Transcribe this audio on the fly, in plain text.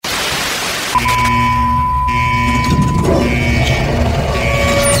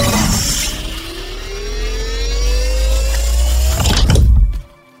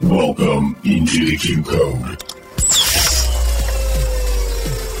to the Q Code.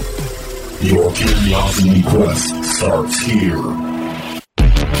 Your curiosity quest starts here.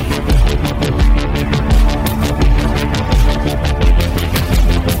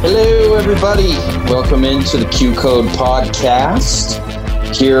 Hello, everybody. Welcome into the Q Code podcast.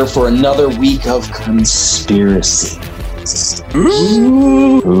 Here for another week of conspiracy.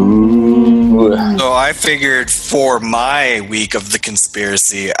 Ooh. So I figured for my week of the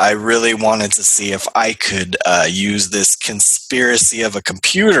conspiracy, I really wanted to see if I could use this conspiracy of a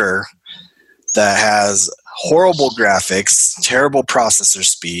computer that has horrible graphics, terrible processor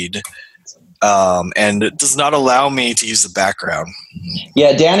speed, and it does not allow me to use the background.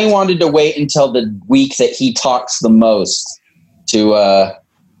 Yeah, Danny wanted to wait until the week that he talks the most to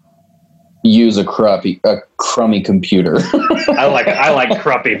use a crummy computer. I like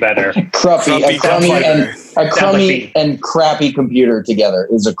cruppy better. A crummy and crappy computer together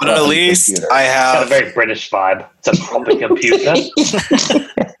is a cruppy But at least computer. I It's got a have. very British vibe. It's a cruppy computer.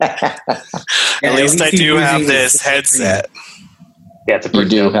 At least I do have this headset. Yeah, it's a You pretty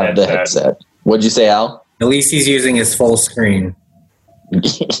do dope have the headset. What'd you say, Al? At least he's using his full screen.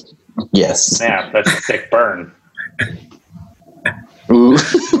 Yes. Yeah, that's a sick burn. Ooh.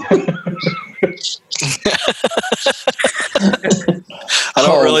 I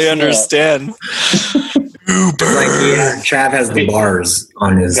don't really snap. understand. Like Trav has the bars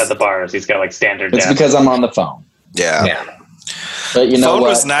on his. He's got the bars. He's got like standard It's depth. because I'm on the phone. Yeah. Yeah. But you know Phone what?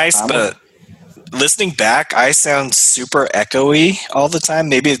 was nice, but listening back, I sound super echoey all the time.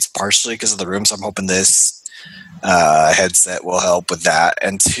 Maybe it's partially because of the room, so I'm hoping this headset will help with that.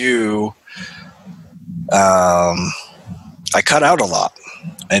 And two, I cut out a lot,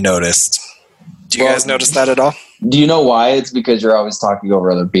 I noticed. Do you guys notice that at all? Do you know why? It's because you're always talking over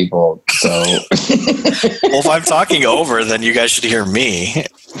other people. So Well, if I'm talking over, then you guys should hear me.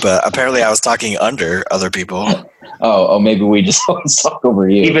 But apparently I was talking under other people. oh, maybe we just always talk over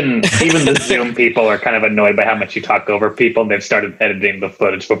you. Even the Zoom people are kind of annoyed by how much you talk over people, and they've started editing the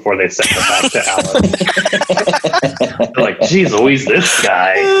footage before they send it back to Alan. They're like, geez, Louise, this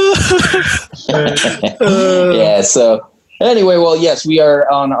guy. Yeah. So anyway, well, yes, we are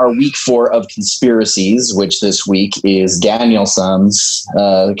on our week 4 of conspiracies, which this week is Danielson's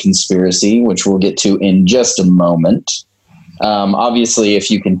conspiracy, which we'll get to in just a moment. Obviously, if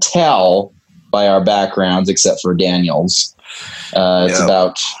you can tell by our backgrounds, except for Daniel's, it's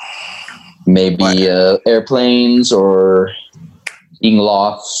about maybe airplanes or being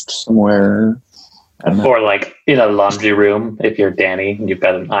lost somewhere. I don't know. Or like in a laundry room, if you're Danny and you've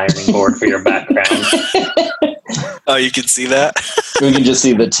got an ironing board for your background. Oh, you can see that? We can just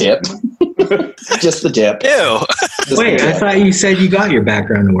see the tip. Just the tip. Ew. Just Wait, the I tip. thought you said you got your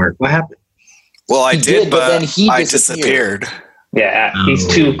background to work. What happened? Well, I He did, did, but then he I disappeared. disappeared. Yeah, he's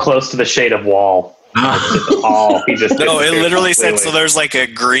too close to the shade of wall. He just No, it disappeared literally said, completely. so there's like a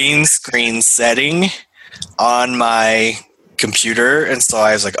green screen setting on my computer. And so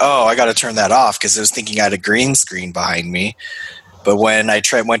I was like, oh, I got to turn that off because it was thinking I had a green screen behind me. But when I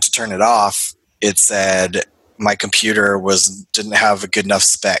went to turn it off, it said my computer didn't have a good enough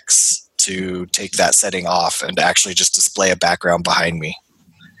specs to take that setting off and actually just display a background behind me.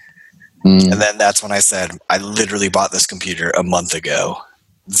 Mm. And then that's when I said, I literally bought this computer a month ago.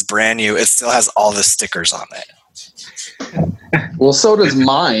 It's brand new. It still has all the stickers on it. Well, so does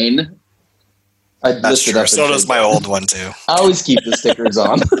mine. I That's listed true. up So and does showed my you. old one too. I always keep the stickers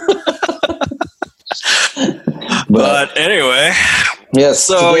on. But anyway, yes,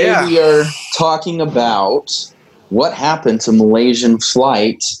 so, today yeah. we are talking about what happened to Malaysian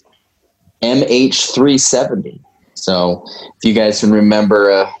flight MH370. So if you guys can remember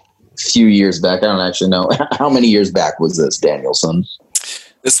a few years back, I don't actually know. How many years back was this, Danielson?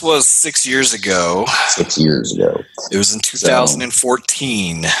 this was 6 years ago. 6 years ago. It was in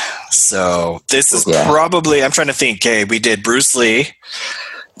 2014. So this is Yeah. probably, I'm trying to think. Okay, we did Bruce Lee.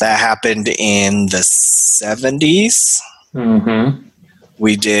 That happened in the 70s. Mm-hmm.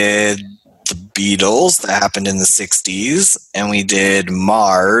 We did the Beatles. That happened in the 60s. And we did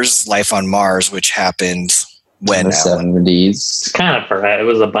Mars, Life on Mars, which happened when, In the Alan? 70s. It's kind of for it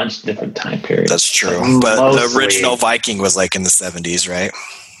was a bunch of different time periods. That's true. But the Mostly. original Viking was like in the 70s, right?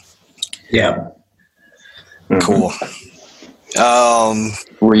 Yeah. Mhm. Cool.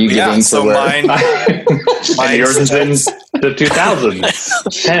 Were you Yeah, getting so to where? mine, And yours is in the 2000s,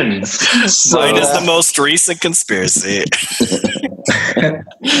 10s. mine is the most recent conspiracy.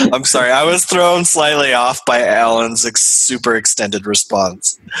 I'm sorry, I was thrown slightly off by Alan's super extended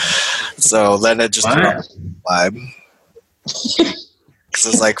response. So then it just What? dropped the vibe. Because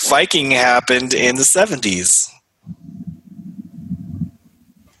it's like Viking happened in the 70s.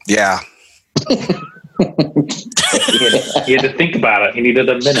 Yeah. He had to think about it. He needed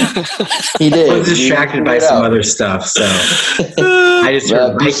a minute. He did. I was distracted by some other stuff, so I just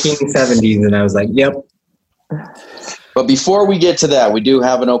heard Viking 70s, and I was like, "Yep." But before we get to that, we do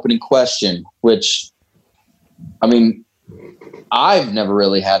have an opening question, which, I mean, I've never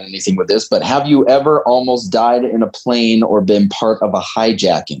really had anything with this, but have you ever almost died in a plane or been part of a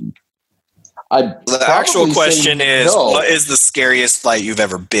hijacking? The actual question is, what is the scariest flight you've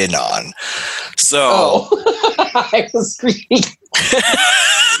ever been on? So, I was reading.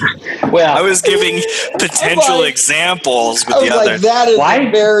 Well, I was giving potential examples with the other. That is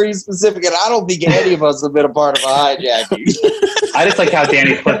very specific, and I don't think any of us have been a part of a hijacking. I just like how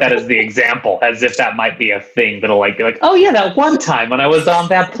Danny put that as the example, as if that might be a thing that'll be like, oh yeah, that one time when I was on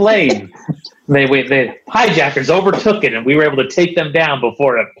that plane. The hijackers overtook it, and we were able to take them down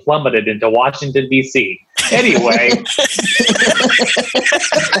before it plummeted into Washington, D.C. Anyway,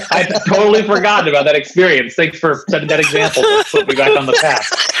 I'd totally forgotten about that experience. Thanks for setting that example to put me back on the path.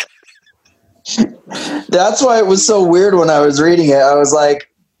 That's why it was so weird when I was reading it. I was like,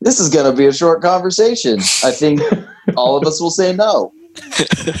 this is going to be a short conversation. I think all of us will say no.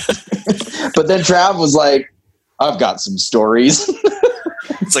 But then Trav was like, I've got some stories.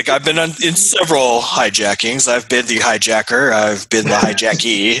 It's like I've been in several hijackings. I've been the hijacker. I've been the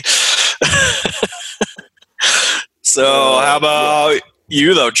hijackee. So how about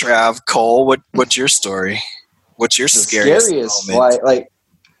you, though, Trav? Cole, what's your story? What's your scariest moment? Like,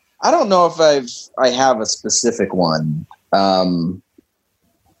 I don't know if I have a specific one.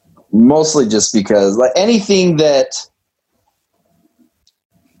 Mostly just because, like, anything that,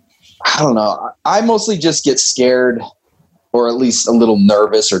 I don't know. I mostly just get scared, or at least a little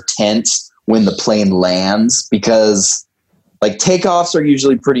nervous or tense when the plane lands, because like takeoffs are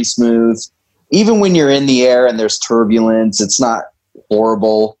usually pretty smooth. Even when you're in the air and there's turbulence, it's not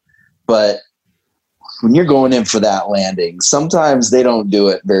horrible. But when you're going in for that landing, sometimes they don't do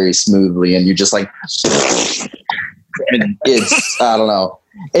it very smoothly, and you're just like, and it's, I don't know.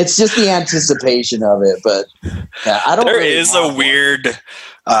 It's just the anticipation of it. But yeah, I don't. There is a weird,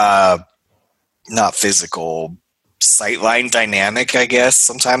 not physical, sightline dynamic, I guess.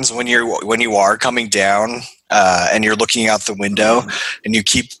 Sometimes when you are coming down and you're looking out the window and you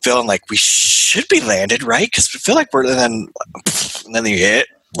keep feeling like we should be landed, right? Because we feel like we're, and then you hit.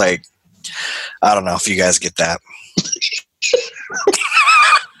 Like, I don't know if you guys get that.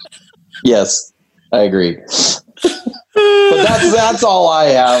 Yes, I agree. But that's all I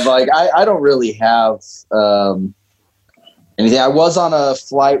have. Like, I don't really have anything. I was on a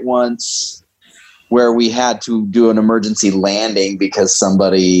flight once where we had to do an emergency landing because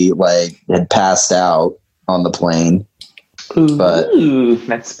somebody like had passed out on the plane. But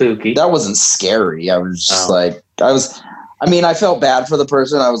that's spooky. That wasn't scary. I was just I felt bad for the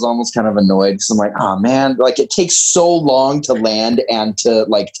person. I was almost kind of annoyed because I'm like, oh man, like it takes so long to land and to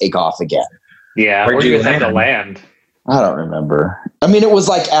like take off again. Yeah, where do you have to land? I don't remember. I mean, it was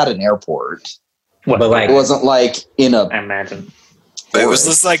like at an airport. But like, it wasn't like in a. I imagine. But was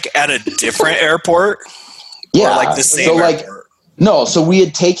this like at a different airport? Yeah, or like the same airport? No, so we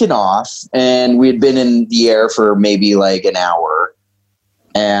had taken off and we had been in the air for maybe like an hour,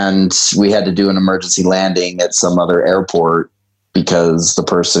 and we had to do an emergency landing at some other airport because the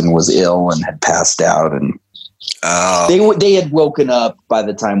person was ill and had passed out, and they had woken up by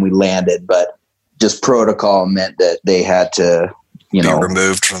the time we landed, but just protocol meant that they had to, be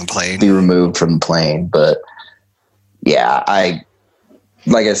removed from the plane. But yeah,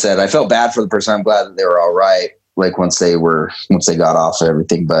 like I said, I felt bad for the person. I'm glad that they were all right. Like once they got off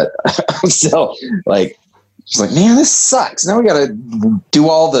everything, but I'm still like, just like, man, this sucks. Now we got to do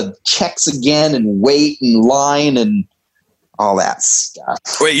all the checks again and wait and line and all that stuff.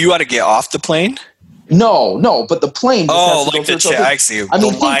 Wait, you got to get off the plane? No, but the plane. Like the check. I see.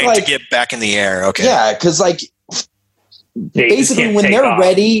 The line to get back in the air. Okay. Yeah, because like basically when they're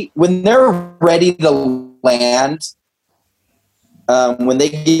ready to land. When they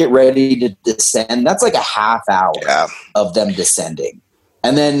get ready to descend, that's like a half hour of them descending.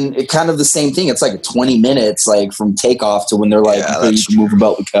 And then it kind of the same thing. It's like 20 minutes like from takeoff to when they're like, you can move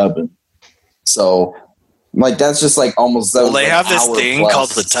about the cabin. So like, that's just like almost. Well, they have this thing called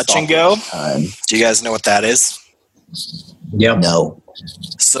the touch and go. Do you guys know what that is? Yep. No.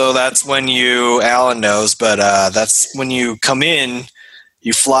 So that's when Alan knows, but that's when you come in,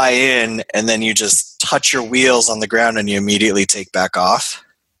 you fly in, and then you just touch your wheels on the ground and you immediately take back off.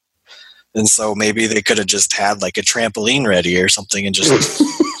 And so maybe they could have just had like a trampoline ready or something and just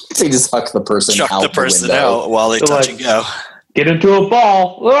they just huck the person out while they touch and go. Get into a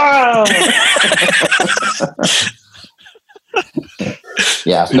ball.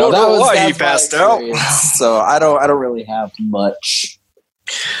 Yeah, I don't know why he that's my passed out. experience. So I don't really have much.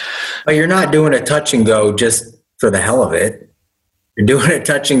 But you're not doing a touch and go just for the hell of it. You're doing a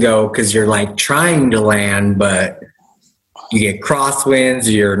touch and go because you're like trying to land, but you get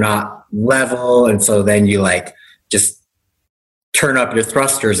crosswinds, you're not level, and so then you like just turn up your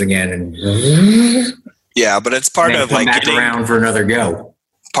thrusters again and Yeah, but it's part then of come like back getting around for another go.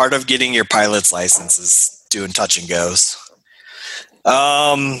 part of getting your pilot's license is doing touch and goes.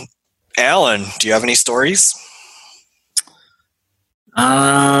 Alan, do you have any stories?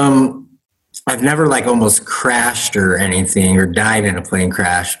 I've never like almost crashed or anything or died in a plane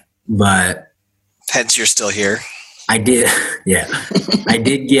crash, but Hence, you're still here. I did. Yeah, I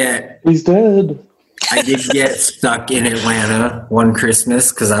did get. He's dead. I did get stuck in Atlanta one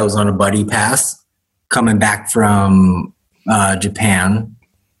Christmas because I was on a buddy pass coming back from Japan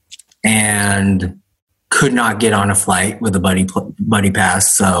and could not get on a flight with a buddy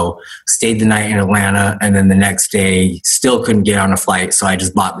pass. So stayed the night in Atlanta, and then the next day still couldn't get on a flight. So I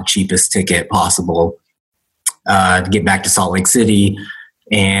just bought the cheapest ticket possible to get back to Salt Lake City.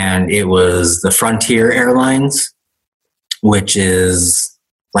 And it was the Frontier Airlines, which is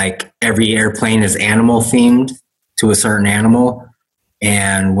like every airplane is animal themed to a certain animal.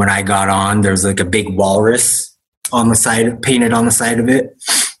 And when I got on, there's like a big walrus on the side, painted on the side of it.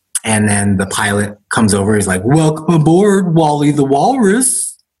 And then the pilot comes over. He's like, "Welcome aboard, Wally the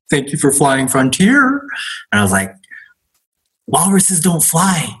Walrus. Thank you for flying Frontier." And I was like, "Walruses don't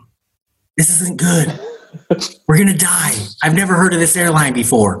fly. This isn't good. We're going to die. I've never heard of this airline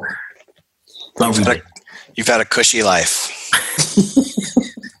before." But we did. You've had a cushy life.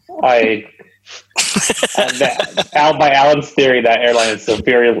 By Alan's theory, that airline is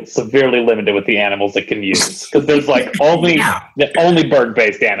severely limited with the animals it can use, because there's like only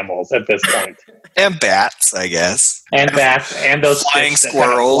bird-based animals at this point, And bats, I guess. and bats, and those Flying fish that kind of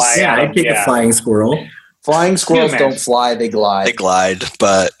squirrels. fly Yeah, out I of- take a flying squirrel. Flying squirrels Yeah, don't man. fly; they glide. They glide,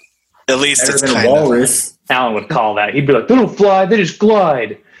 but at least Better it's than a kind of. walrus. Alan would call that. He'd be like, "They don't fly; they just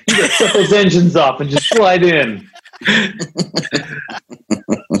glide. You gotta shut those engines off and just glide in."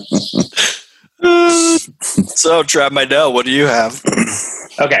 So, Trav Mydell, what do you have?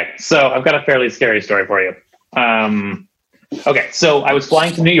 Okay, so I've got a fairly scary story for you. Okay, so I was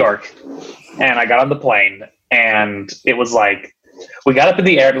flying to New York, and I got on the plane, and it was like, we got up in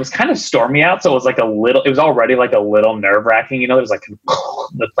the air, and it was kind of stormy out, so it was like it was already like a little nerve-wracking, there was like,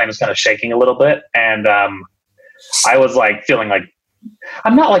 the plane was kind of shaking a little bit, and I was like feeling like,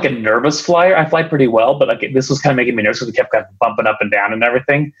 I'm not like a nervous flyer. I fly pretty well, but like this was kind of making me nervous because we kept kind of bumping up and down and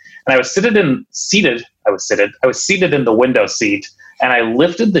everything. And I was seated in the window seat, and I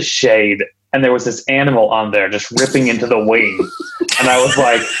lifted the shade, and there was this animal on there just ripping into the wing. And I was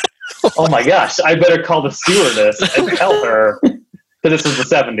like, oh my gosh, I better call the stewardess and tell her that this was the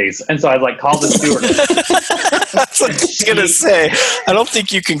 70s. And so I like called the stewardess. That's what I was going to say. I don't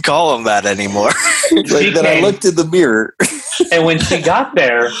think you can call them that anymore. Like that, I looked in the mirror. And when she got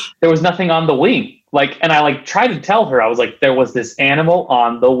there was nothing on the wing. Like, and I like tried to tell her, I was like, there was this animal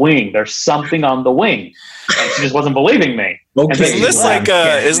on the wing. There's something on the wing. And she just wasn't believing me. Okay. Isn't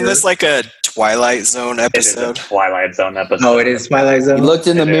this like a Twilight Zone It is a episode? Twilight Zone episode. Oh, it is Twilight Zone? He looked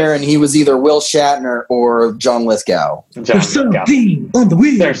in the It mirror, is. and he was either Will Shatner or John Lithgow. John Lithgow. on the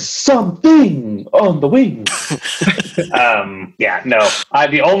wing. There's something on the wing. Yeah, no. I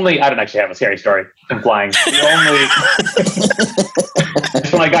don't actually have a scary story from flying.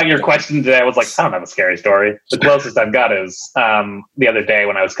 When I got your question today, I was like, I don't have a scary story. The closest I've got is the other day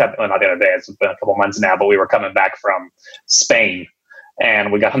when I was not the other day, it's been a couple months now, but we were coming back from Spain,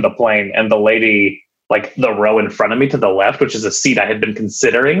 and we got on the plane, and the lady, like the row in front of me to the left, which is a seat I had been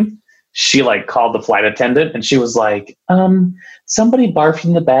considering, she like called the flight attendant, and she was like, somebody barfed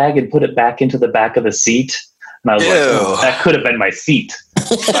in the bag and put it back into the back of the seat. And I was like, Ew. that could have been my seat.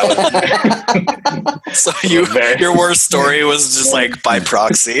 So your worst story was just like by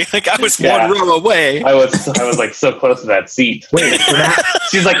proxy. Like I was Yeah. one row away. I was like so close to that seat. Wait, so that,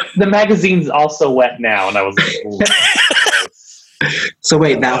 She's like, the magazine's also wet now. And I was like, ooh. so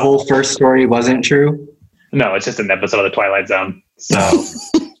wait, that whole first story wasn't true? No, it's just an episode of The Twilight Zone. So I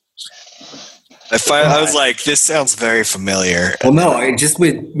was like, this sounds very familiar. Well, no, it just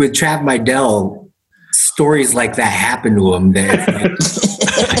with Trav Mydell, stories like that happen to him. That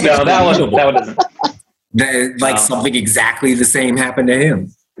no, that one doesn't. like No. something exactly the same happened to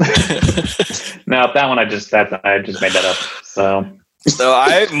him. No, that one I just made that up. So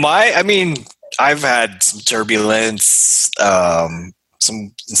I've had some turbulence, some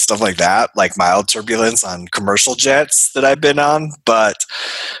stuff like that, like mild turbulence on commercial jets that I've been on. But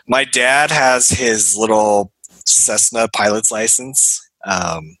my dad has his little Cessna pilot's license,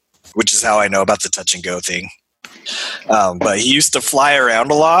 which is how I know about the touch and go thing. But he used to fly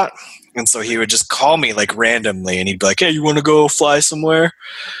around a lot, and so he would just call me like randomly, and he'd be like, "Hey, you want to go fly somewhere?"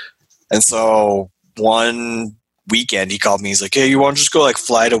 And so one weekend he called me. He's like, "Hey, you want to just go like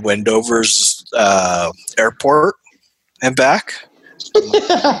fly to Wendover's airport and back?"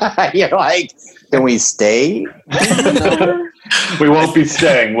 You're like, can we stay? We won't be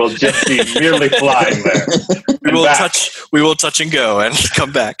staying. We'll just be merely flying there. We will touch and go and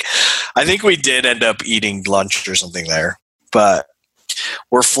come back. I think we did end up eating lunch or something there, but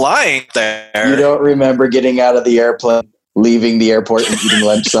we're flying there. You don't remember getting out of the airplane, leaving the airport, and eating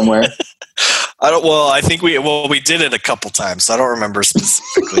lunch somewhere? I think we did it a couple times. So I don't remember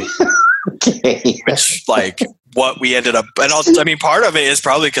specifically. Okay. Which, like, what we ended up, and part of it is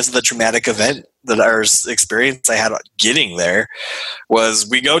probably because of the traumatic event that our experience I had getting there was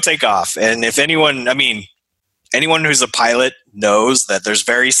we go take off. And if anyone who's a pilot knows that there's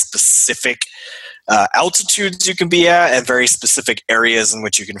very specific altitudes you can be at and very specific areas in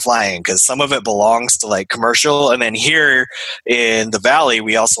which you can fly in, because some of it belongs to like commercial, and then here in the valley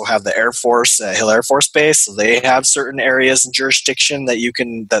we also have the Air Force Hill Air Force Base, so they have certain areas and jurisdiction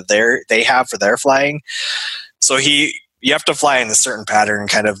that they have for their flying. So you have to fly in a certain pattern,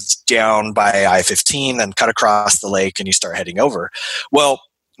 kind of down by I-15, then cut across the lake, and you start heading over. Well,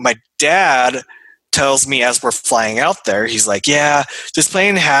 my dad tells me as we're flying out there, he's like, "Yeah, this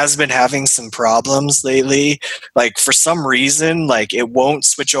plane has been having some problems lately. Like for some reason, like it won't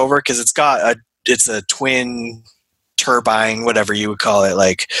switch over because it's a twin turbine, whatever you would call it,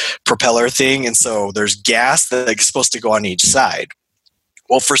 like propeller thing, and so there's gas that's supposed to go on each side.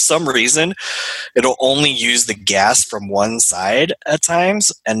 Well, for some reason, it'll only use the gas from one side at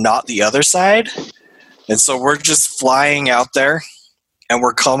times and not the other side, and so we're just flying out there." And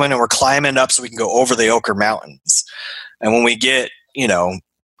we're coming and we're climbing up so we can go over the Oquirrh Mountains. And when we get, a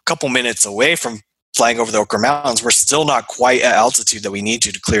couple minutes away from flying over the Oquirrh Mountains, we're still not quite at altitude that we need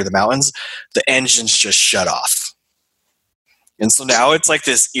to clear the mountains. The engines just shut off. And so now it's like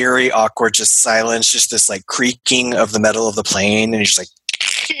this eerie, awkward, just silence, just this like creaking of the metal of the plane. And you're just like,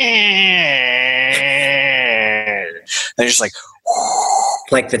 and you're just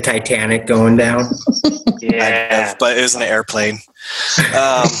like the Titanic going down. Yeah, but it was an airplane.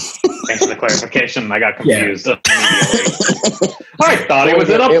 Thanks for the clarification. I got confused immediately. I thought it was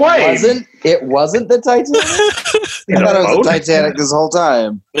in a plane. It wasn't the Titanic? I thought it was the Titanic this whole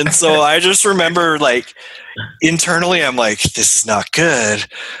time. And so I just remember, like, internally, I'm like, this is not good.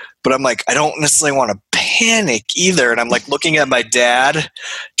 But I'm like, I don't necessarily want to panic either. And I'm like looking at my dad,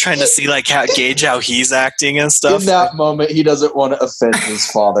 trying to see like gauge how he's acting and stuff. In that moment, he doesn't want to offend his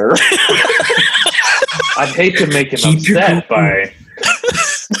father. I'd hate to make him upset by.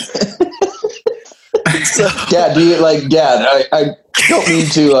 Dad, I don't mean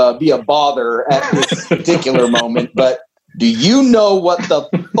to be a bother at this particular moment, but do you know what the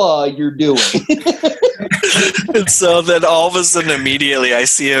fuck you're doing? And so then all of a sudden, immediately, I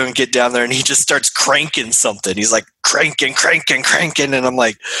see him get down there, and he just starts cranking something. He's like cranking, and I'm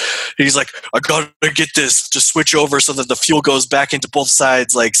like, he's like, I gotta get this to switch over so that the fuel goes back into both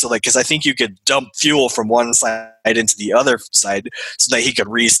sides, because I think you could dump fuel from one side into the other side so that he could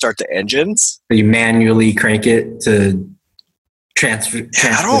restart the engines. You manually crank it to transfer.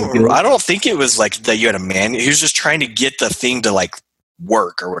 I don't think it was like that. You had a man. He was just trying to get the thing to like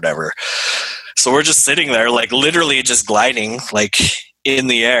work or whatever. So we're just sitting there, like literally just gliding, like in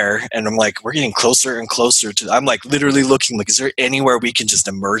the air, and I'm like, we're getting closer and closer to. I'm like literally looking, like, is there anywhere we can just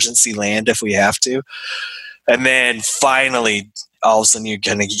emergency land if we have to? And then finally, all of a sudden, he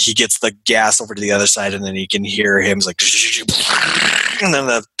gets the gas over to the other side, and then you can hear him like, and then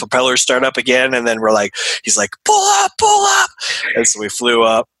the propellers start up again, and then he's like, pull up, and so we flew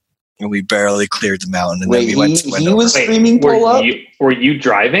up. And we barely cleared the mountain, and then we went to Wendover. He was screaming, "Pull up!" Were you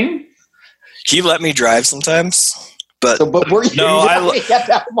driving? He let me drive sometimes, but were you driving at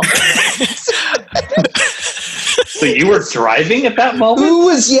that moment? So you were driving at that moment? Who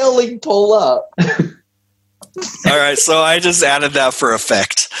was yelling, "Pull up"? All right, so I just added that for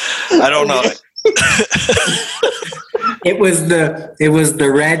effect. I don't know. It was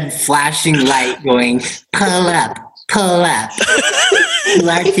the red flashing light going, pull up. You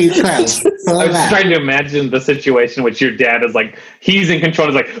are too close. I was trying to imagine the situation in which your dad is like, he's in control.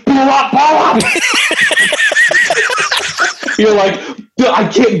 He's like, pull up. You're like, I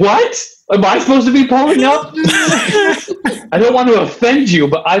can't, what? Am I supposed to be pulling up? I don't want to offend you,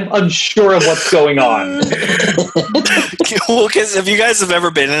 but I'm unsure of what's going on. Well, because if you guys have ever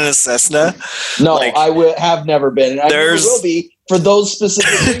been in a Cessna, No, I have never been. And I never will be for those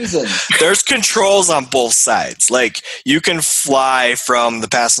specific reasons. There's controls on both sides. Like, you can fly from the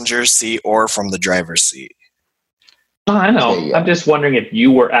passenger seat or from the driver's seat. Oh, I know. Yeah. I'm just wondering if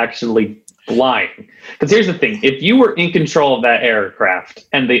you were actually flying. Because here's the thing. If you were in control of that aircraft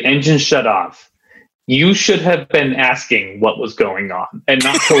and the engine shut off, you should have been asking what was going on and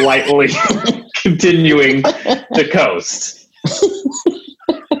not politely continuing to coast.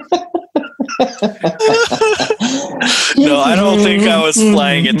 No, I don't think I was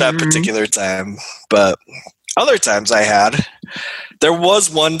flying at that particular time, but other times I had. There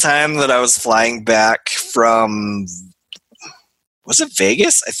was one time that I was flying back from, was it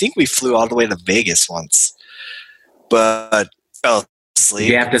Vegas? I think we flew all the way to Vegas once, but fell asleep.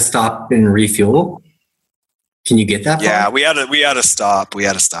 You have to stop and refuel. Can you get that far? Yeah, we had to stop.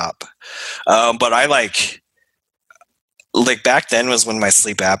 But I like back then was when my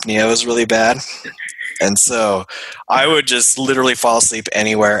sleep apnea was really bad. And so I would just literally fall asleep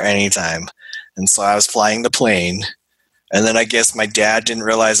anywhere, anytime. And so I was flying the plane. And then I guess my dad didn't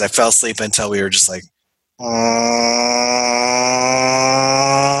realize I fell asleep until we were just like,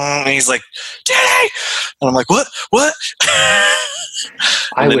 and he's like, Daddy! And I'm like, what?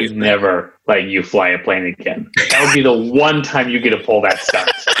 I would never let you fly a plane again. That would be the one time you get to pull that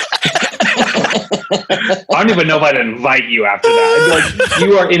stunt. I don't even know if I'd invite you after that. I'd be like,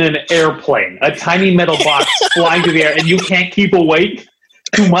 you are in an airplane, a tiny metal box flying through the air, and you can't keep awake?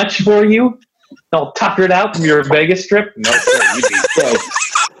 Too much for you? All tuckered out from your Vegas trip? No, sir. You'd be Okay.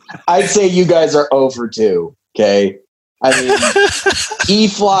 I'd say you guys are 0 for 2. Okay. I mean, he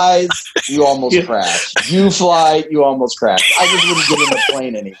flies, you almost crash. You fly, you almost crash. I just wouldn't get in the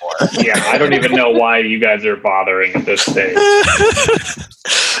plane anymore. Yeah, I don't even know why you guys are bothering at this stage.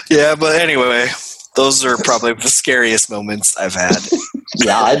 Yeah, but anyway, those are probably the scariest moments I've had.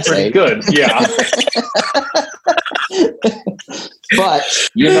 Yeah, I'd Pretty say. good. Yeah. But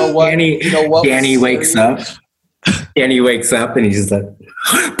you know what? Danny, you know what? Danny wakes up. Danny wakes up and he's just like,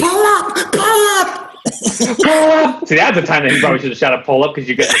 pull up, pull up. Pull up. See, that's the time that he probably should have shot a pull up because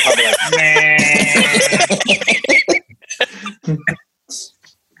you guys are probably like, meh.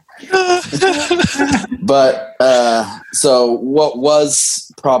 But so what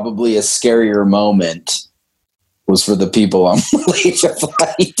was probably a scarier moment was for the people on Malaysia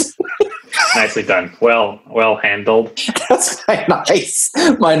flight. Nicely done. Well handled. That's my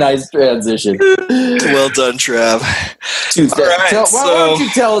nice transition. Well done, Trav. Tuesday. All right, Why don't you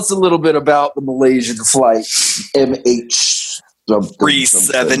tell us a little bit about the Malaysian flight MH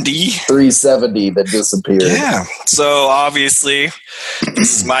 370 that disappeared? Yeah. So obviously,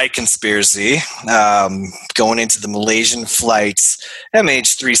 this is my conspiracy. Going into the Malaysian flights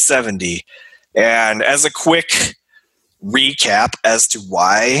MH370, and as a quick recap as to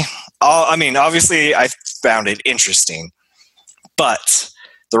why. I mean, obviously, I found it interesting, but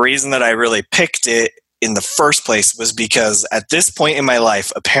the reason that I really picked it in the first place was because at this point in my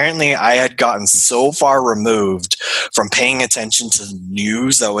life, apparently I had gotten so far removed from paying attention to the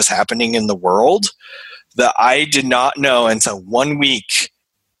news that was happening in the world that I did not know until 1 week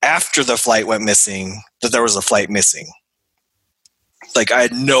after the flight went missing that there was a flight missing. Like, I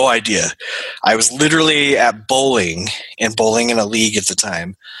had no idea. I was literally at bowling in a league at the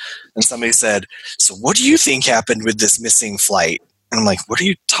time. And somebody said, so what do you think happened with this missing flight? And I'm like, what are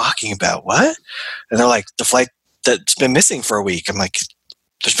you talking about? What? And they're like, the flight that's been missing for a week. I'm like,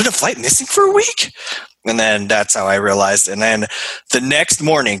 there's been a flight missing for a week? And then that's how I realized. And then the next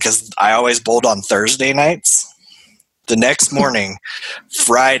morning, because I always bowled on Thursday nights, the next morning,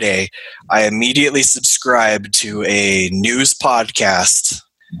 Friday, I immediately subscribed to a news podcast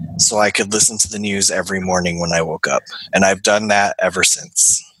so I could listen to the news every morning when I woke up. And I've done that ever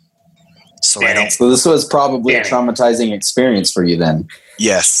since. So So this was probably a traumatizing experience for you then.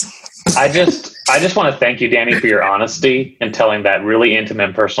 Yes. I just want to thank you, Danny, for your honesty and telling that really intimate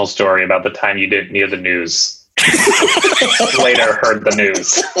and personal story about the time you didn't hear the news. Later heard the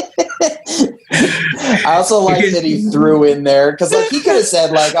news. I also like that he threw in there because like he could have said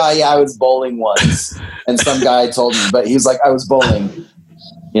like, oh yeah, I was bowling once, and some guy told me, but he was like, I was bowling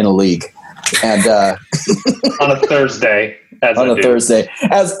in a league, and on a Thursday. Thursday,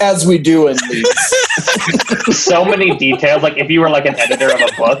 as we do in leagues. So many details. Like if you were like an editor of a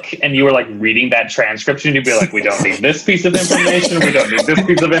book and you were like reading that transcription, you'd be like, we don't need this piece of information. We don't need this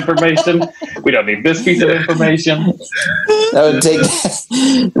piece of information. We don't need this piece of information. That would take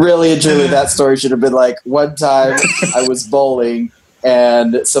really and truly. That story should have been like, one time I was bowling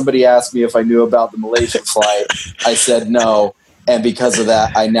and somebody asked me if I knew about the Malaysian flight. I said no. And because of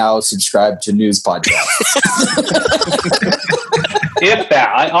that, I now subscribe to news podcasts. If that,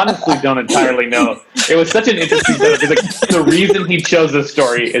 I honestly don't entirely know. It was such an interesting story. The reason he chose this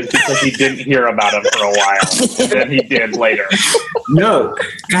story is because he didn't hear about him for a while, and then he did later. No,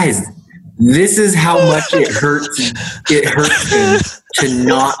 guys, this is how much it hurts. It hurts him to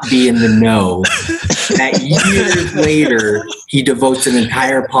not be in the know. That years later, he devotes an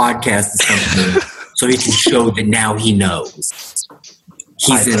entire podcast to something so he can show that now he knows.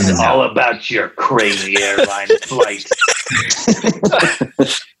 He's in the know. All about your crazy airline flight.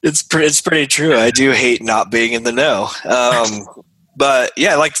 It's pretty true. I do hate not being in the know. But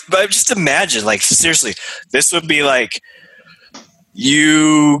yeah, but just imagine, seriously, this would be like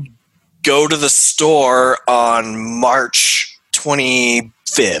you go to the store on March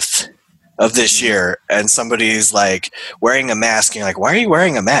 25th of this year, and somebody's wearing a mask, and you're like, "Why are you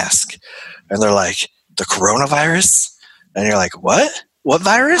wearing a mask?" And they're like, "The coronavirus," and you're like, "What? What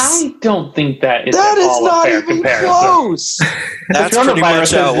virus?" I don't think that is That at is all not a fair even comparison. close. That's the pretty much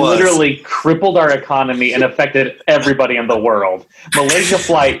coronavirus how has it was. literally crippled our economy and affected everybody in the world. Malaysia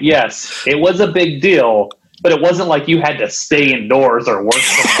flight, yes, it was a big deal, but it wasn't like you had to stay indoors or work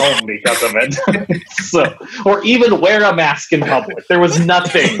from home because of it. Or even wear a mask in public. There was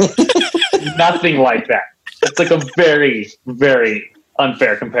nothing like that. It's like a very, very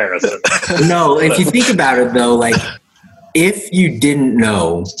unfair comparison. No, if you think about it, though, if you didn't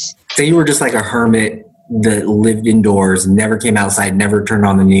know, say you were just like a hermit that lived indoors, never came outside, never turned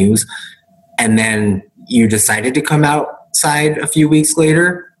on the news, and then you decided to come outside a few weeks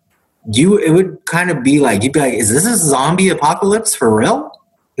later, it would kind of be like, you'd be like, is this a zombie apocalypse for real?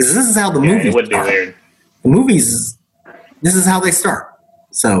 Because this is how the movies it would be start. weird. The movies, this is how they start.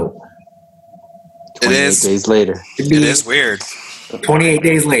 So It 28 is. days later. It is weird. 28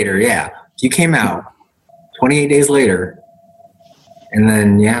 days later, yeah. You came out 28 days later, and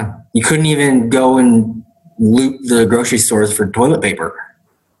then, yeah, you couldn't even go and loot the grocery stores for toilet paper.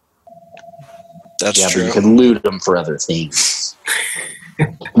 That's Yeah, true. but you could loot them for other things.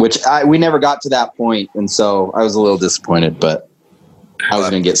 Which we never got to that point, and so I was a little disappointed, but I was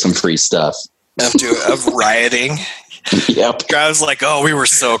going to get some free stuff. Of rioting. Yep. I was like, oh, we were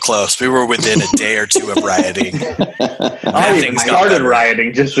so close. We were within a day or two of rioting. I even Things got started better.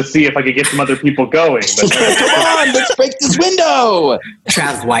 rioting just to see if I could get some other people going. But Come on, let's break this window.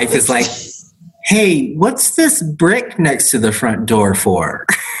 Trav's wife is like, hey, what's this brick next to the front door for?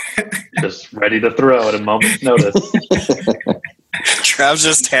 just ready to throw at a moment's notice. Trav's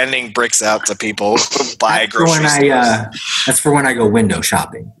just handing bricks out to people who buy That's for when grocery stores. that's for when I go window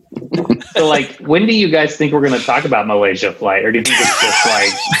shopping. So, when do you guys think we're going to talk about Malaysia flight? Or do you think it's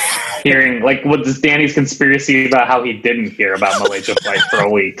just hearing, what's Danny's conspiracy about how he didn't hear about Malaysia flight for a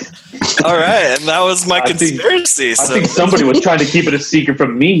week? All right, and that was my I think- conspiracy. I So think somebody was trying to keep it a secret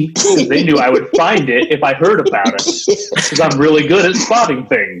from me because they knew I would find it if I heard about it. Because I'm really good at spotting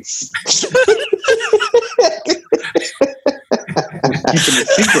things. Keeping it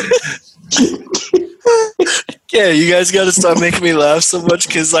secret. yeah, you guys got to stop making me laugh so much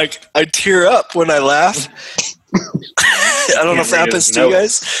because I tear up when I laugh. I don't know if it read happens his to you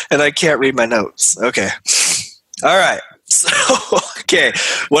notes. guys, and I can't read my notes. Okay. All right. So, okay,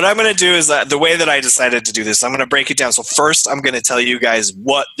 what I'm going to do is the way that I decided to do this, I'm going to break it down. So first, I'm going to tell you guys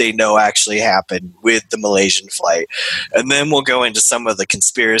what they know actually happened with the Malaysian flight. And then we'll go into some of the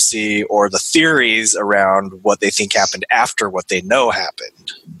conspiracy or the theories around what they think happened after what they know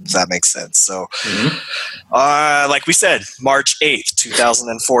happened. If that makes sense. So, like we said, March 8th,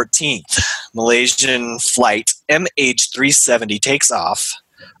 2014, Malaysian flight MH370 takes off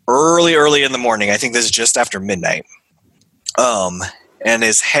early in the morning. I think this is just after midnight. And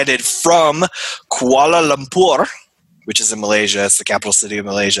is headed from Kuala Lumpur, which is in Malaysia. It's the capital city of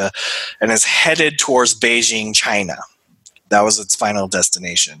Malaysia, and is headed towards Beijing, China. That was its final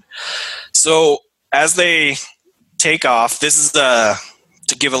destination. So as they take off, this is to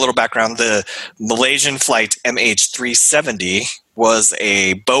give a little background, the Malaysian flight MH370 was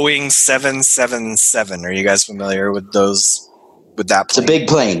a Boeing 777. Are you guys familiar with those? With that It's a plane? big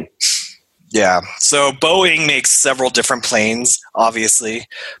plane. Yeah. So Boeing makes several different planes, obviously,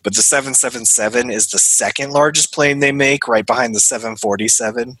 but the 777 is the second largest plane they make, right behind the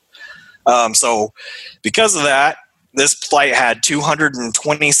 747. So because of that, this flight had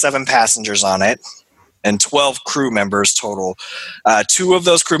 227 passengers on it and 12 crew members total. Two of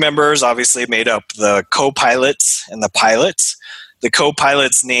those crew members obviously made up the co-pilots and the pilots. The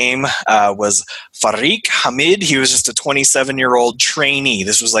co-pilot's name was Farik Hamid. He was just a 27-year-old trainee.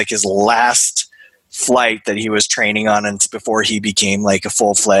 This was like his last flight that he was training on, and before he became like a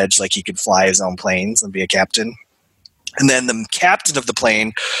full-fledged, like he could fly his own planes and be a captain. And then the captain of the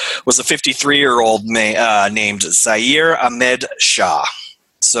plane was a 53-year-old named Zaire Ahmed Shah.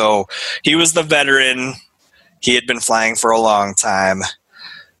 So he was the veteran. He had been flying for a long time.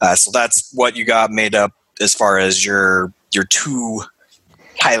 So that's what you got made up as far as your two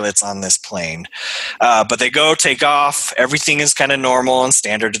pilots on this plane. But they go take off. Everything is kind of normal and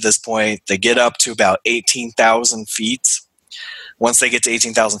standard at this point. They get up to about 18,000 feet. Once they get to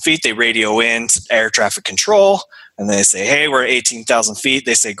 18,000 feet, they radio in to air traffic control, and they say, hey, we're at 18,000 feet.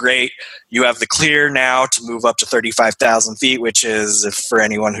 They say, great, you have the clear now to move up to 35,000 feet, which is, if for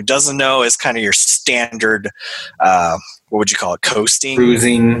anyone who doesn't know, is kind of your standard, what would you call it, coasting?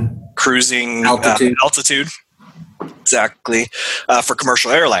 Cruising altitude. Exactly, for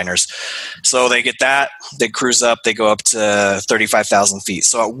commercial airliners. So they get that, they cruise up, they go up to 35,000 feet.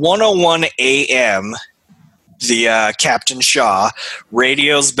 So at 1:01 a.m., the Captain Shaw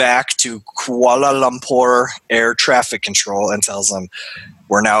radios back to Kuala Lumpur Air Traffic Control and tells them,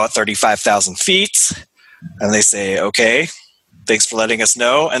 we're now at 35,000 feet. And they say, okay, thanks for letting us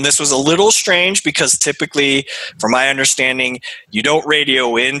know. And this was a little strange because typically, from my understanding, you don't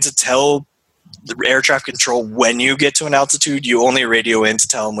radio in to tell the air traffic control when you get to an altitude. You only radio in to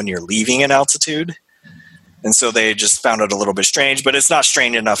tell them when you're leaving an altitude. And so they just found it a little bit strange, but it's not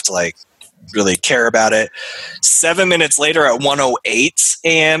strange enough to like really care about it. 7 minutes later at 1:08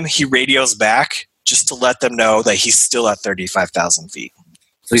 a.m., he radios back just to let them know that he's still at 35,000 feet.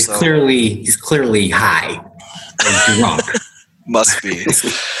 So he's clearly high. Or drunk. Must be.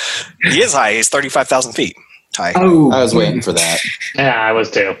 He is high. He's 35,000 feet high. Oh, I was waiting for that. Yeah, I was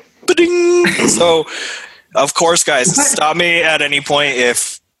too. Ba-ding! So, of course, guys, stop me at any point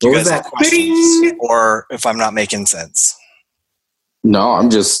if you guys have questions or if I'm not making sense. No, I'm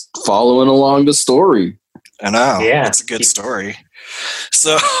just following along the story. I know. Yeah. It's a good story.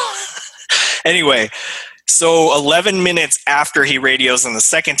 So, anyway, so 11 minutes after he radios in the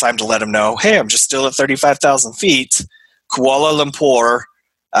second time to let him know, hey, I'm just still at 35,000 feet, Kuala Lumpur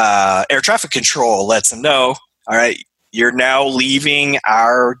Air Traffic Control lets him know, all right, you're now leaving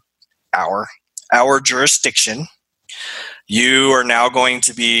our jurisdiction. You are now going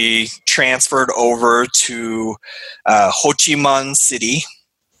to be transferred over to Ho Chi Minh City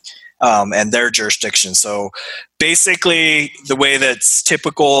and their jurisdiction. So basically, the way that's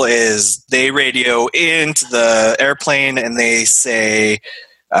typical is they radio into the airplane and they say,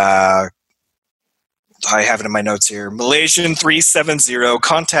 I have it in my notes here, Malaysian 370,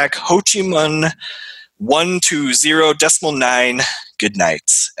 contact Ho Chi Minh 120.9, good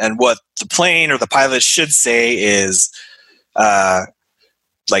night. And what the plane or the pilot should say is, I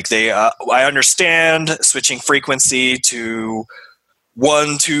understand switching frequency to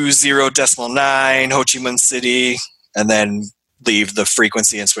 120.9 Ho Chi Minh City, and then leave the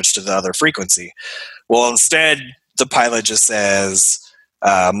frequency and switch to the other frequency. Well, instead, the pilot just says,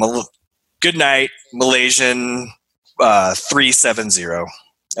 good night, Malaysian 370,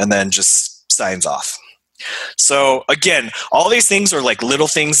 and then just signs off. So again, all these things are like little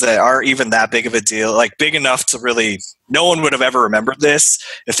things that aren't even that big of a deal, like big enough to really, no one would have ever remembered this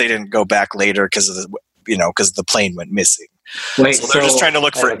if they didn't go back later because of the plane went missing. Wait, so they're just trying to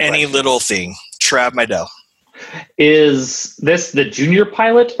look for any little thing. Trav Mydell. Is this the junior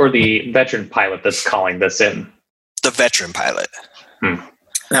pilot or the veteran pilot that's calling this in? The veteran pilot.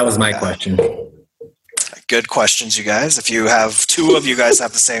 That was my question. Good questions, you guys. If you have two of you guys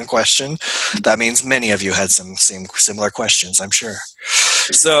have the same question, that means many of you had some similar questions, I'm sure.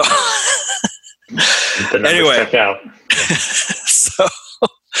 So anyway, so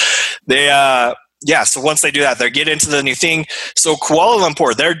they so once they do that, they get into the new thing. So Kuala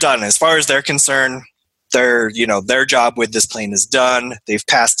Lumpur, they're done as far as they're concerned. Their job with this plane is done. They've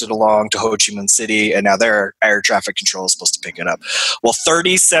passed it along to Ho Chi Minh City, and now their air traffic control is supposed to pick it up. Well,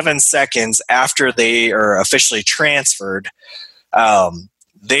 37 seconds after they are officially transferred,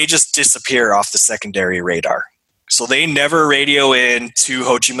 they just disappear off the secondary radar. So they never radio in to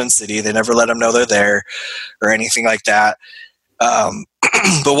Ho Chi Minh City. They never let them know they're there or anything like that.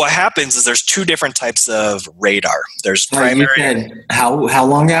 But what happens is there's two different types of radar. There's primary. How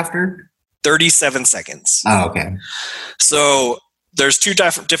long after? 37 seconds. Oh, okay. So there's two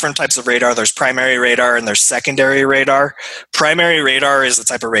different types of radar. There's primary radar and there's secondary radar. Primary radar is the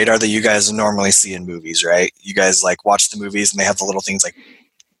type of radar that you guys normally see in movies, right? You guys like watch the movies and they have the little things like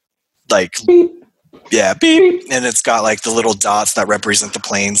Yeah, beep. And it's got like the little dots that represent the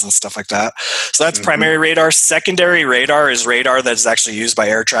planes and stuff like that. So that's primary radar. Secondary radar is radar that is actually used by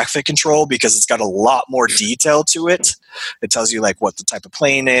air traffic control because it's got a lot more detail to it. It tells you like what the type of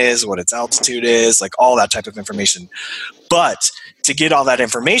plane is, what its altitude is, like all that type of information. But to get all that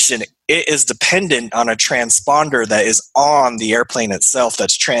information, it is dependent on a transponder that is on the airplane itself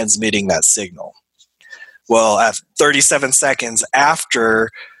that's transmitting that signal. Well, at 37 seconds after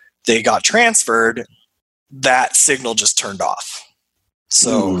they got transferred, that signal just turned off.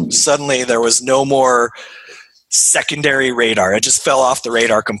 So suddenly there was no more secondary radar. It just fell off the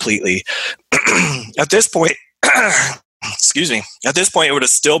radar completely. At this point, excuse me, at this point it would have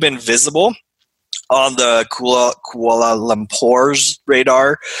still been visible on the Kuala Lumpur's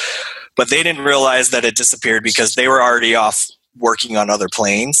radar, but they didn't realize that it disappeared because they were already off working on other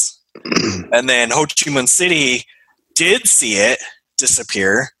planes. And then Ho Chi Minh City did see it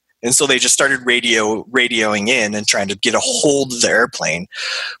disappear, and so they just started radioing in and trying to get a hold of the airplane,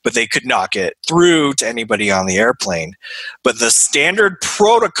 but they could not get through to anybody on the airplane. But the standard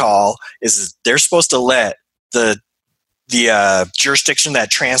protocol is they're supposed to let the jurisdiction that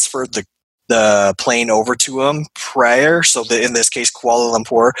transferred the plane over to them prior, so that in this case Kuala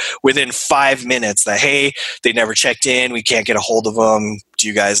Lumpur, within 5 minutes that, hey, they never checked in, we can't get a hold of them, do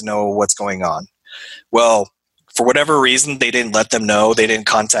you guys know what's going on? Well, for whatever reason, they didn't let them know. They didn't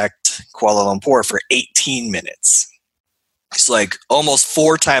contact Kuala Lumpur for 18 minutes. It's like almost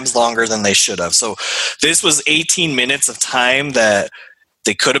 4 times longer than they should have. So this was 18 minutes of time that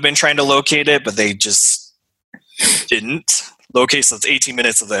they could have been trying to locate it, but they just didn't locate. So it's 18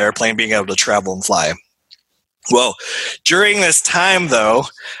 minutes of the airplane being able to travel and fly. Well, during this time, though,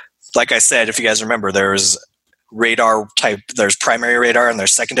 like I said, if you guys remember, there's radar type, there's primary radar and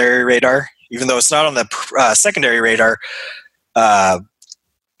there's secondary radar. Even though it's not on the secondary radar,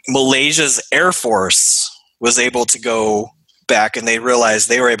 Malaysia's Air Force was able to go back and they realized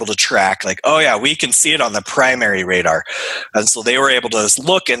they were able to track, like, oh yeah, we can see it on the primary radar. And so they were able to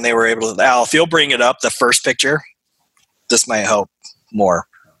look and they were able to, Al, if you'll bring it up, the first picture, this might help more.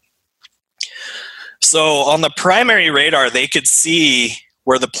 So on the primary radar, they could see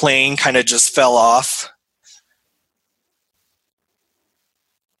where the plane kind of just fell off.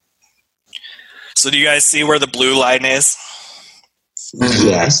 So do you guys see where the blue line is?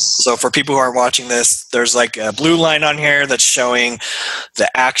 Yes. So for people who aren't watching this, there's like a blue line on here that's showing the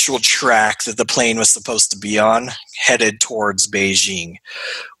actual track that the plane was supposed to be on, headed towards Beijing.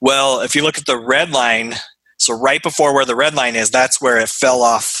 Well, if you look at the red line, so right before where the red line is, that's where it fell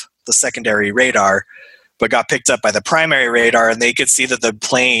off the secondary radar, but got picked up by the primary radar, and they could see that the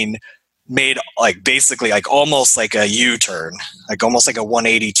plane made like basically like almost like a U-turn, like almost like a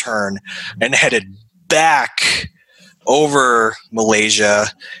 180 turn, and headed back over Malaysia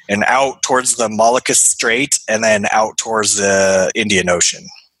and out towards the Malacca Strait and then out towards the Indian Ocean.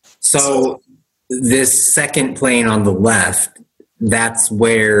 So this second plane on the left, that's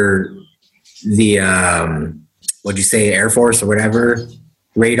where the what'd you say, Air Force or whatever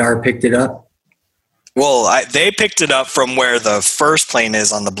radar picked it up? Well, they picked it up from where the first plane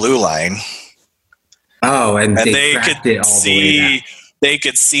is on the blue line. Oh, and they tracked could it all see. the way back. They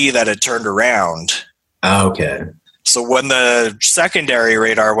could see that it turned around. Oh, okay. So when the secondary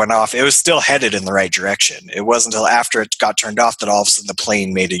radar went off, it was still headed in the right direction. It wasn't until after it got turned off that all of a sudden the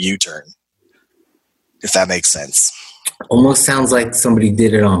plane made a U-turn. If that makes sense. Almost sounds like somebody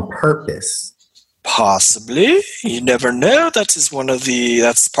did it on purpose. Possibly. You never know. That's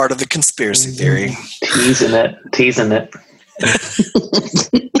part of the conspiracy theory. Teasing it.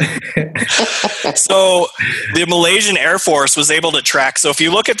 So the Malaysian Air Force was able to track. So if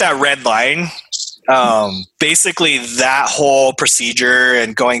you look at that red line, basically that whole procedure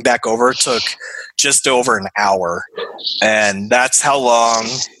and going back over took just over an hour. And that's how long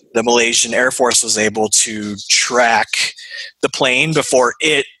the Malaysian Air Force was able to track the plane before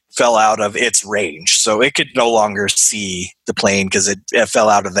it fell out of its range. So it could no longer see the plane because it fell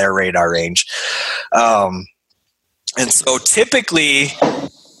out of their radar range. And so typically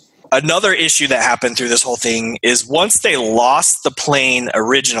another issue that happened through this whole thing is once they lost the plane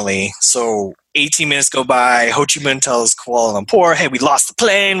originally, so 18 minutes go by, Ho Chi Minh tells Kuala Lumpur, hey, we lost the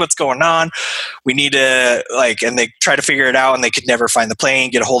plane, what's going on? We need to, and they try to figure it out and they could never find the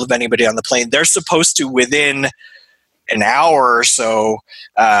plane, get a hold of anybody on the plane. They're supposed to, within an hour or so,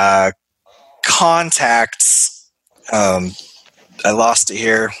 contacts, I lost it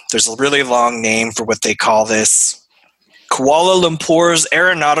here. There's a really long name for what they call this. Kuala Lumpur's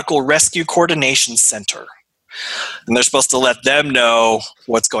Aeronautical Rescue Coordination Center. And they're supposed to let them know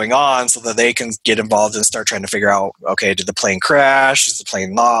what's going on so that they can get involved and start trying to figure out, okay, did the plane crash? Is the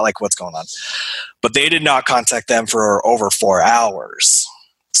plane not? Like, what's going on? But they did not contact them for over 4 hours.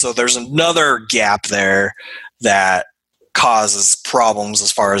 So there's another gap there that causes problems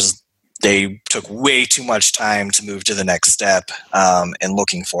as far as they took way too much time to move to the next step and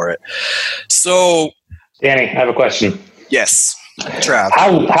looking for it. So, Danny, I have a question. Yes, Trav.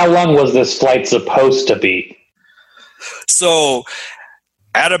 How long was this flight supposed to be? So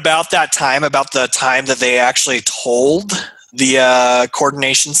at about that time, about the time that they actually told the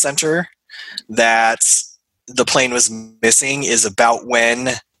coordination center that the plane was missing is about when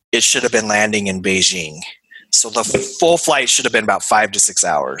it should have been landing in Beijing. So the full flight should have been about 5 to 6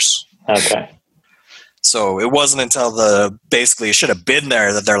 hours. Okay. So it wasn't until basically it should have been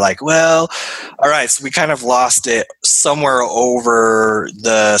there that they're like, well, all right, so we kind of lost it somewhere over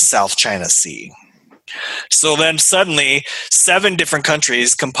the South China Sea. So then suddenly 7 different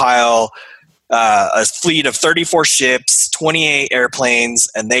countries compile a fleet of 34 ships, 28 airplanes,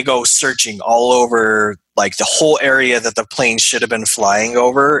 and they go searching all over like the whole area that the plane should have been flying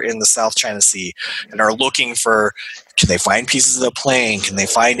over in the South China Sea and are looking for, can they find pieces of the plane? Can they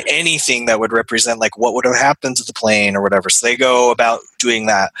find anything that would represent like what would have happened to the plane or whatever? So they go about doing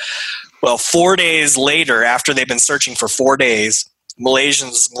that. Well, 4 days later, after they've been searching for 4 days,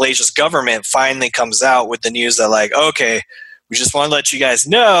 Malaysia's government finally comes out with the news that like, okay, we just want to let you guys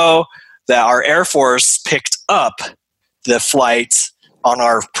know that our Air Force picked up the flight on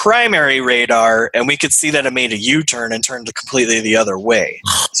our primary radar, and we could see that it made a U-turn and turned completely the other way.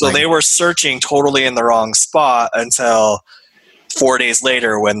 So they were searching totally in the wrong spot until 4 days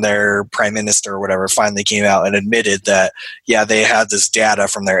later when their prime minister or whatever finally came out and admitted that, yeah, they had this data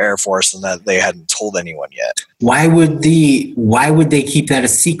from their Air Force and that they hadn't told anyone yet. Why would they keep that a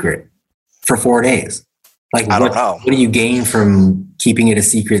secret for 4 days? Like, I don't know. What do you gain from keeping it a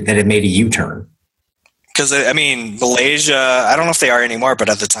secret that it made a U-turn? Because, I mean, Malaysia, I don't know if they are anymore, but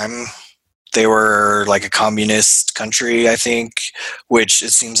at the time they were like a communist country, I think, which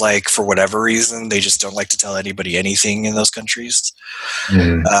it seems like for whatever reason, they just don't like to tell anybody anything in those countries.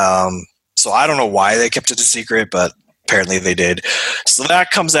 So I don't know why they kept it a secret, but apparently they did. So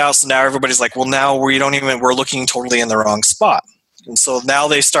that comes out. So now everybody's like, well, now we're looking totally in the wrong spot. And so now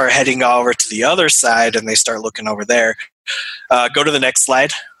they start heading over to the other side and they start looking over there. Go to the next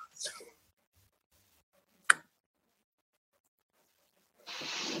slide.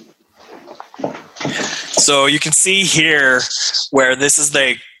 So you can see here where this is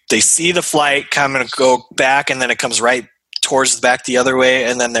they see the flight come and go back, and then it comes right towards the back the other way,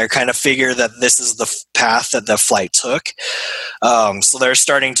 and then they're kind of figure that this is the path that the flight took. So they're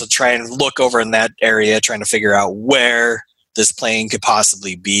starting to try and look over in that area, trying to figure out where this plane could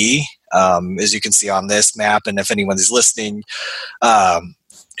possibly be. As you can see on this map, and if anyone is listening on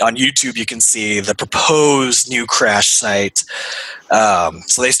YouTube, you can see the proposed new crash site.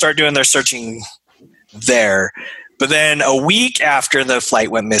 So they start doing their searching there. But then a week after the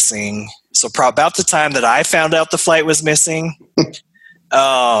flight went missing, so about the time that I found out the flight was missing. This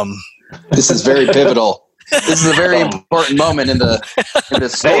is very pivotal. This is a very important moment in the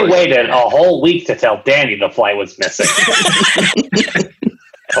story. They waited a whole week to tell Danny the flight was missing.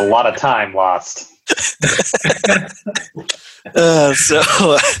 A lot of time lost.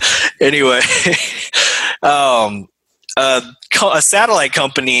 So anyway, a satellite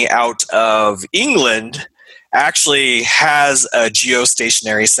company out of England actually has a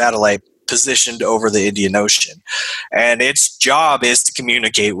geostationary satellite positioned over the Indian Ocean, and its job is to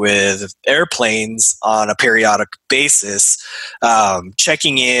communicate with airplanes on a periodic basis,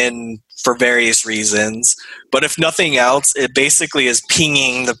 checking in for various reasons. But if nothing else, it basically is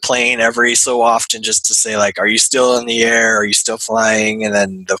pinging the plane every so often just to say, like, are you still in the air? Are you still flying? And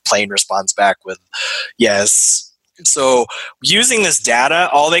then the plane responds back with yes. So using this data,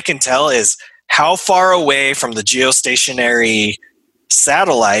 all they can tell is how far away from the geostationary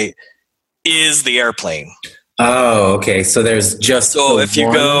satellite is the airplane. Oh, okay. So there's just so if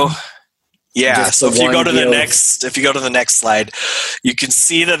you go, yeah. So if you go to the next slide, you can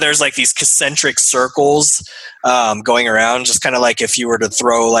see that there's like these concentric circles going around, just kind of like if you were to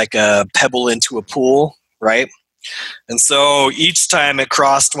throw like a pebble into a pool, right? And so each time it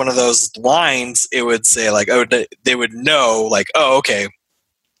crossed one of those lines, it would say like, oh, they would know like, oh, okay.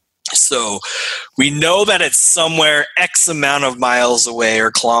 So we know that it's somewhere X amount of miles away or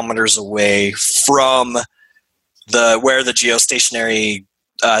kilometers away from where the geostationary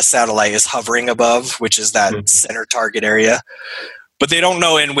satellite is hovering above, which is that center target area. but they don't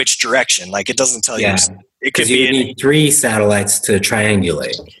know in which direction. Like it doesn't tell you. It could Because you need 3 satellites to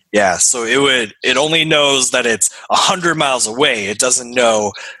triangulate. Yeah, so it only knows that it's 100 miles away. It doesn't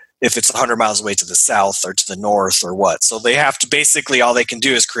know if it's 100 miles away to the south or to the north or what. So they have to basically, all they can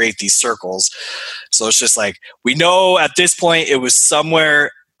do is create these circles. So it's just like, we know at this point it was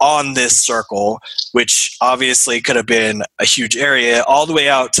somewhere on this circle, which obviously could have been a huge area all the way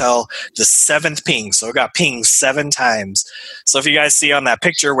out till the 7th ping. So it got pinged 7 times. So if you guys see on that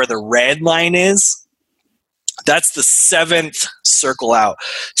picture where the red line is, that's the 7th circle out.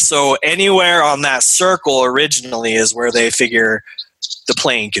 So anywhere on that circle originally is where they figure the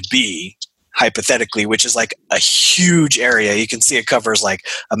plane could be, hypothetically, which is like a huge area. You can see it covers like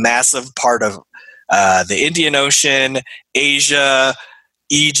a massive part of the Indian Ocean, Asia,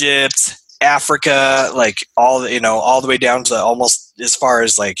 Egypt, Africa, like all the way down to almost as far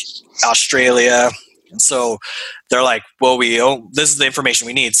as like Australia. And so they're like, well, this is the information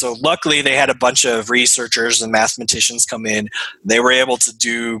we need. So luckily they had a bunch of researchers and mathematicians come in. They were able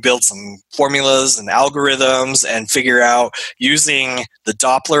to build some formulas and algorithms and figure out, using the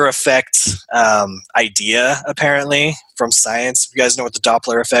Doppler effect idea, apparently, from science. You guys know what the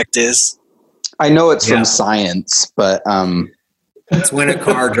Doppler effect is? I know it's from science, but it's when a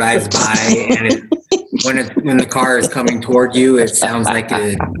car drives by and when the car is coming toward you, it sounds like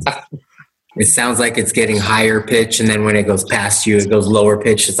it's getting higher pitch, and then when it goes past you, it goes lower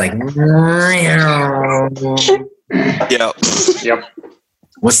pitch. It's like, yep.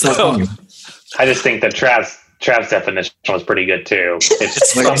 What's that? I just think that Trav's definition was pretty good too.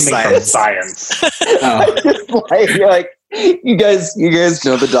 It's something from science. Oh. like you guys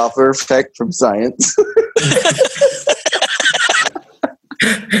know the Doppler effect from science.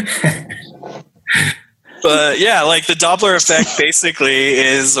 But yeah, like the Doppler effect basically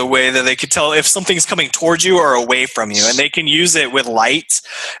is a way that they could tell if something's coming towards you or away from you, and they can use it with light.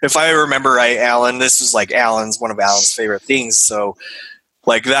 If I remember right, Alan, this was like one of Alan's favorite things. So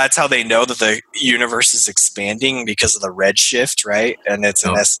like that's how they know that the universe is expanding, because of the redshift, right? And it's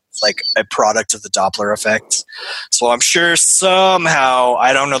in essence like a product of the Doppler effect. So I'm sure somehow,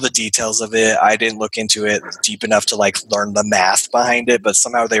 I don't know the details of it, I didn't look into it deep enough to like learn the math behind it, but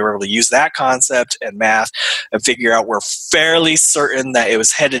somehow they were able to use that concept and math and figure out, we're fairly certain that it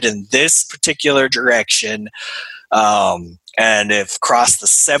was headed in this particular direction, and it crossed the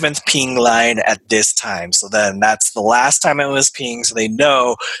 7th ping line at this time. So then that's the last time it was pinged, so they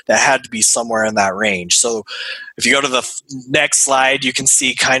know that had to be somewhere in that range. So if you go to the next slide, you can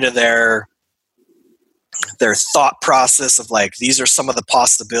see kind of their thought process of like, these are some of the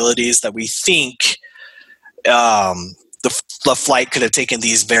possibilities that we think the flight could have taken,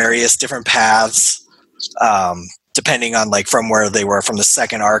 these various different paths, depending on like from where they were, from the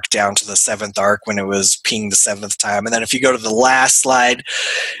 2nd arc down to the 7th arc when it was pinged the 7th time. And then if you go to the last slide,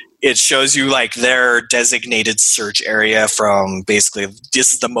 it shows you like their designated search area, from basically,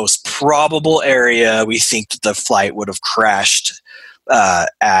 this is the most probable area we think that the flight would have crashed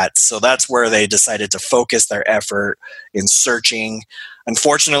at. So that's where they decided to focus their effort in searching.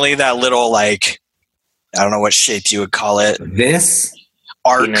 Unfortunately, that little, like, I don't know what shape you would call it. This?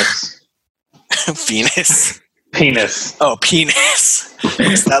 Arc. Penis. Penis. Penis. Oh, penis.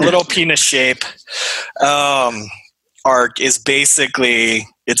 It's that little penis shape arc is basically,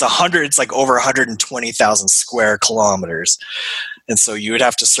 it's like over 120,000 square kilometers. And so you would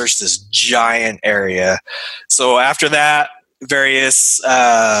have to search this giant area. So after that, various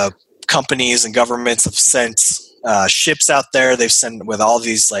companies and governments have sent ships out there. They've sent with all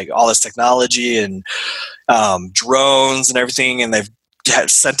these, like, all this technology and drones and everything, and they've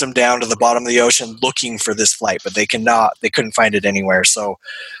sent them down to the bottom of the ocean looking for this flight, but they couldn't find it anywhere. So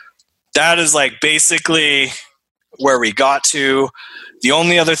that is like basically where we got to. The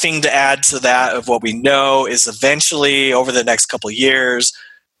only other thing to add to that of what we know is eventually, over the next couple of years,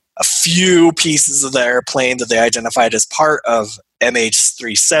 a few pieces of the airplane that they identified as part of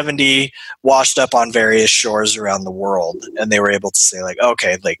MH370 washed up on various shores around the world. And they were able to say, like,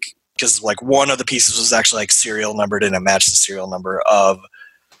 okay, like, because like one of the pieces was actually like serial numbered, and it matched the serial number of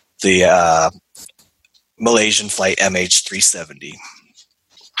the Malaysian flight MH370.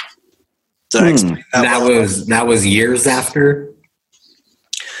 Did I explain that? That was years after?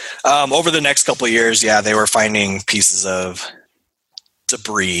 Over the next couple of years, yeah, they were finding pieces of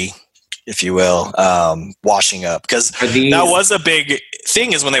debris, if you will, washing up. Because that was a big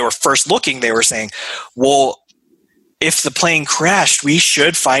thing, is when they were first looking, they were saying, well, if the plane crashed, we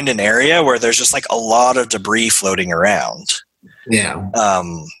should find an area where there's just like a lot of debris floating around. Yeah.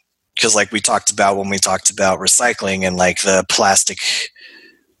 Because like we talked about when we talked about recycling and like the plastic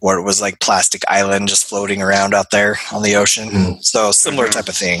what it was like plastic island just floating around out there on the ocean. So similar type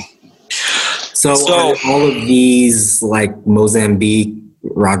of thing. So are all of these like Mozambique,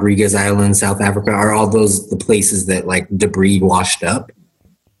 Rodriguez Island, South Africa, are all those the places that like debris washed up?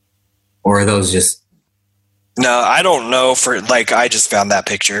 Or are those just... No, I don't know for like, I just found that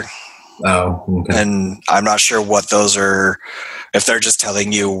picture. Oh, okay. And I'm not sure what those are, if they're just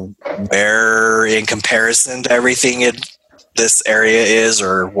telling you where in comparison to everything this area is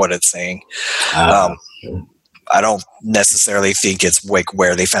or what it's saying. I don't necessarily think it's like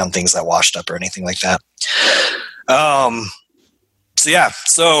where they found things that washed up or anything like that.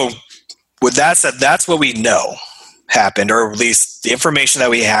 So with that said, that's what we know happened, or at least the information that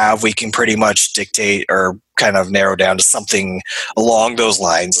we have, we can pretty much dictate or kind of narrow down to something along those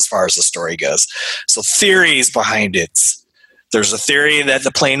lines as far as the story goes. So theories behind it. There's a theory that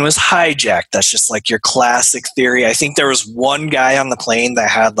the plane was hijacked. That's just like your classic theory. I think there was one guy on the plane that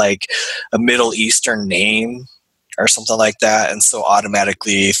had like a Middle Eastern name or something like that. And so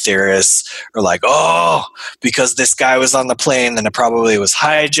automatically theorists are like, oh, because this guy was on the plane, then it probably was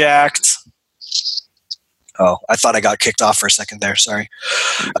hijacked. Oh, I thought I got kicked off for a second there. Sorry.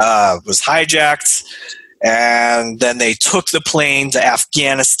 Was hijacked. And then they took the plane to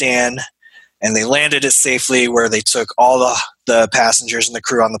Afghanistan and they landed it safely, where they took all the passengers and the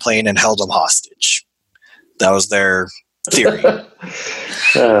crew on the plane and held them hostage. That was their theory.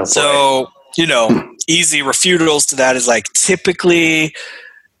 So, easy refuttals to that is like, typically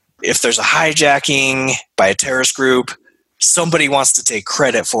if there's a hijacking by a terrorist group, somebody wants to take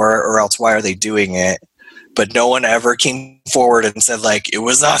credit for it, or else why are they doing it? But no one ever came forward and said like, it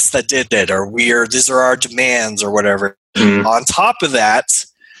was us that did it, or these are our demands or whatever. On top of that,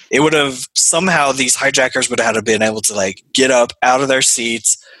 it would have somehow, these hijackers would have been able to like get up out of their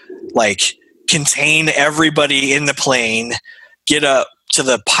seats, like contain everybody in the plane, get up to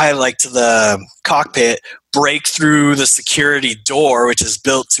the pilot, like to the cockpit, break through the security door, which is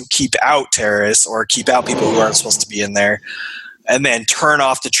built to keep out terrorists or keep out people who aren't supposed to be in there, and then turn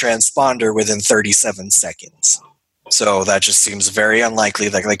off the transponder within 37 seconds. So that just seems very unlikely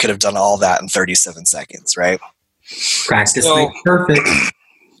that they could have done all that in 37 seconds, right? Practice makes perfect.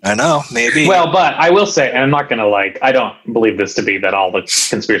 I know, maybe. Well, but I will say, and I'm not going to I don't believe this to be that all the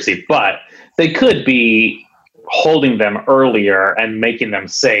conspiracy, but they could be holding them earlier and making them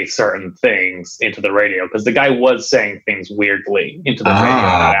say certain things into the radio, because the guy was saying things weirdly into the radio,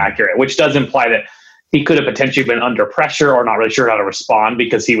 not accurate, which does imply that he could have potentially been under pressure or not really sure how to respond,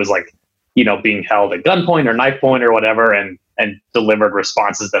 because he was like, being held at gunpoint or knife point or whatever, and delivered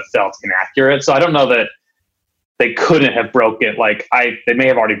responses that felt inaccurate. So I don't know that they couldn't have broken, they may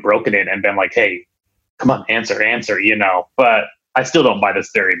have already broken it and been like, hey, come on, answer, but I still don't buy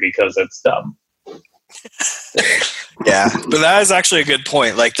this theory because it's dumb. Yeah, but that is actually a good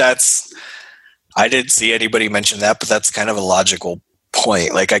point. I didn't see anybody mention that, but that's kind of a logical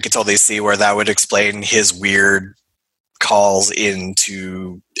point. I could totally see where that would explain his weird calls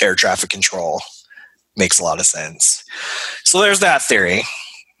into air traffic control. Makes a lot of sense. So there's that theory.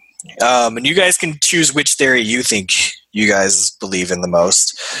 And you guys can choose which theory you think you guys believe in the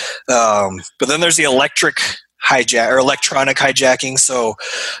most. But then there's the electronic hijacking. So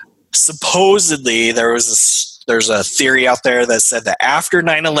supposedly there's a theory out there that said that after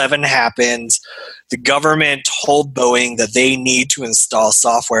 9/11 happened, the government told Boeing that they need to install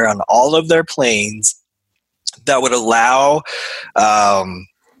software on all of their planes that would allow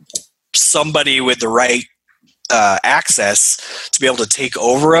somebody with the right access to be able to take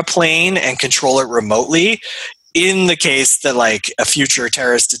over a plane and control it remotely in the case that a future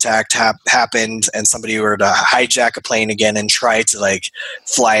terrorist attack happened and somebody were to hijack a plane again and try to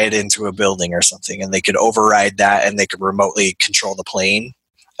fly it into a building or something, and they could override that and they could remotely control the plane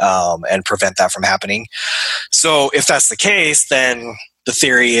and prevent that from happening. So if that's the case, then the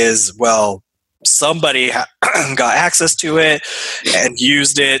theory is, well, somebody got access to it and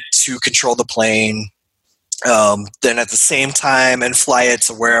used it to control the plane, then at the same time and fly it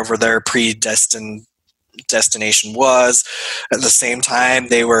to wherever their predestined destination was. At the same time,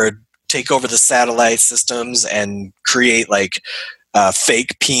 they would take over the satellite systems and create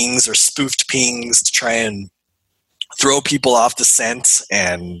fake pings or spoofed pings to try and throw people off the scent,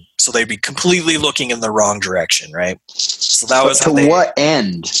 and so they'd be completely looking in the wrong direction, right? So that was to what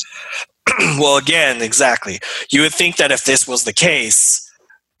end? Well, again, exactly. You would think that if this was the case,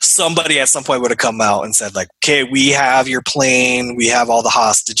 somebody at some point would have come out and said, okay, we have your plane, we have all the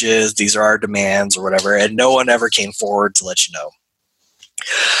hostages, these are our demands or whatever, and no one ever came forward to let you know.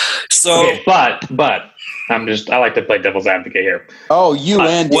 So, okay, but I like to play devil's advocate here. Oh, you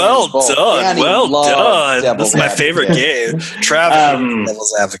and Danny Well both. done. Danny Well loves done. This is my Devil's favorite Advocate. game. Travis,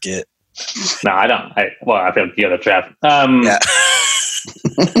 Devil's Advocate. No, I don't. I feel like the other trap. Yeah.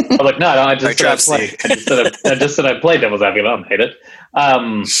 I'm like, no, I just Sorry, said I just said I play devil's advocate. I don't hate it.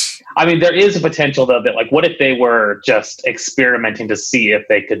 I mean, there is a potential though that, like, what if they were just experimenting to see if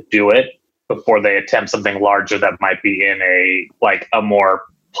they could do it before they attempt something larger that might be in a more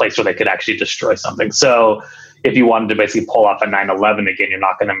place where they could actually destroy something. So if you wanted to basically pull off a 9/11 again, you're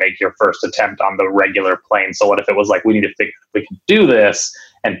not going to make your first attempt on the regular plane. So what if it was like, we need to figure if we can do this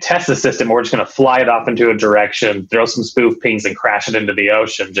and test the system. We're just going to fly it off into a direction, throw some spoof pings and crash it into the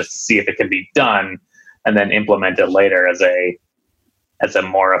ocean just to see if it can be done, and then implement it later as a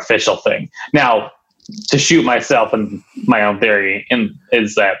more official thing. Now, to shoot myself and my own theory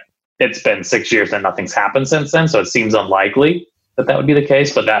is that it's been 6 years and nothing's happened since then. So it seems unlikely that would be the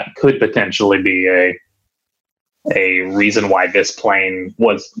case, but that could potentially be a reason why this plane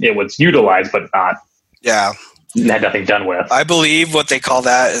was utilized, but not Yeah. had nothing done with. I believe what they call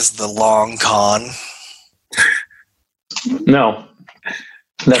that is the long con. No,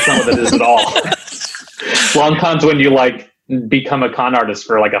 that's not what it is at all. Long con's when you like become a con artist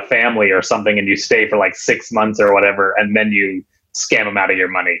for like a family or something, and you stay for like 6 months or whatever, and then you scam them out of your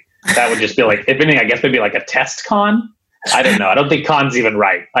money. That would just be like, if anything, I guess maybe like a test con. I don't know. I don't think con's even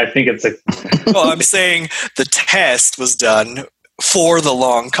right. I think it's a. Well, I'm saying the test was done for the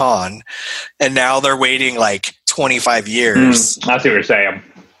long con, and now they're waiting like 25 years. I see what you're saying.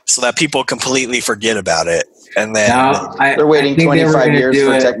 So that people completely forget about it. And then They're waiting 25 years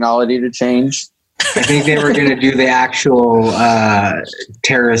for technology to change. I think they were going to do the actual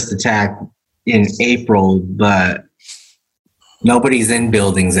terrorist attack in April, but nobody's in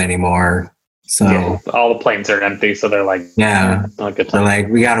buildings anymore. So Yeah, all the planes are empty, so they're like, yeah, not a good they're time. like,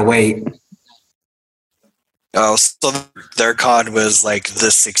 we got to wait. oh, so their con was like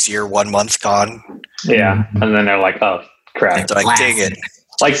the 6 year, 1 month con. Yeah, and then they're like, oh crap! They're like, dang it.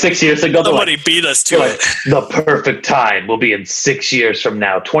 Like 6 years ago, they're Somebody like, beat us to like, it. the perfect time will be in 6 years from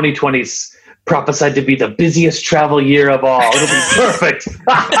now. 2020's prophesied to be the busiest travel year of all. It'll be perfect.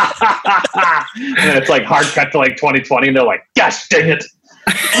 And then it's like hard cut to like 2020, and they're like, gosh dang it.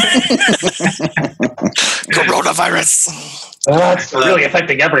 Coronavirus. It's really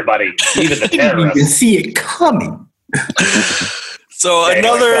affecting everybody, even the You didn't even terrorists. see it coming. So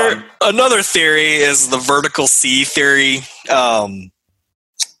Anyway, another theory is the vertical sea theory.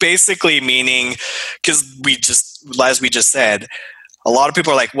 Basically meaning, because as we just said, a lot of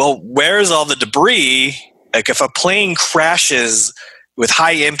people are like, well, where's all the debris? Like if a plane crashes with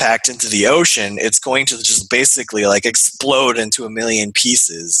high impact into the ocean, it's going to just basically like explode into a million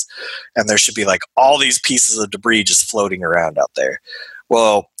pieces. And there should be like all these pieces of debris just floating around out there.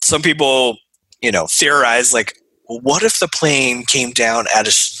 Well, some people, theorize like, well, what if the plane came down at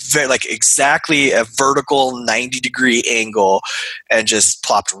exactly a vertical 90-degree angle and just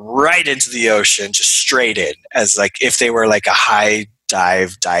plopped right into the ocean, just straight in, as like if they were like a high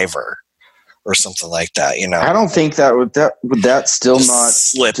diver or something like that, I don't think would that still Just not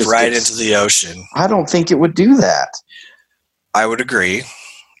slip just right get- into the ocean. I don't think it would do that. I would agree.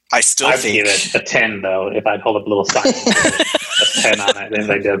 I still I'd think give it a 10, though, if I'd hold up a little sign. A 10 on it, and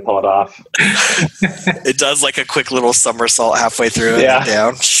they did pull it off. it does like a quick little somersault halfway through and Yeah.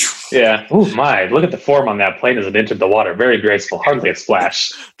 down. Yeah. Oh, my. Look at the form on that plane as it entered the water. Very graceful. Hardly a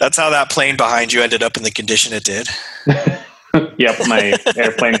splash. That's how that plane behind you ended up in the condition it did. Yep, my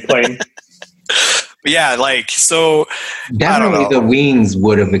airplane plane. But yeah, so Definitely know. the wings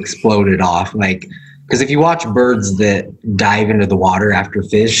would have exploded off. Because if you watch birds that dive into the water after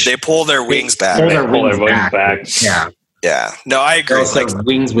fish, they pull their wings back. pull their pull their wings wings back. Yeah. Yeah. No, I agree. Their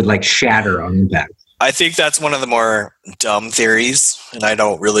wings would shatter on impact. I think that's one of the more dumb theories, and I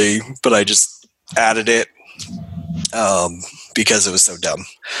don't really, but I just added it because it was so dumb.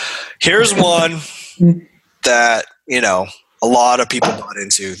 Here's one that, a lot of people bought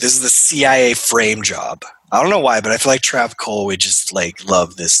into. This is the CIA frame job. I don't know why, but I feel like Trav Cole would just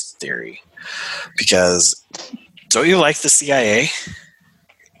love this theory. Because don't you like the CIA?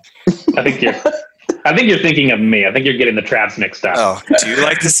 I think you're thinking of me. I think you're getting the traps mixed up. Oh, do you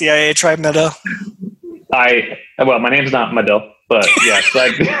like the CIA, Tribe Meta? Well, my name's not Madil, but yes,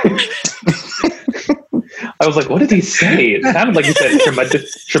 I was like, what did he say? It sounded like he said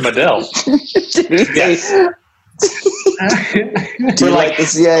Tremadil. Yes. Do you like the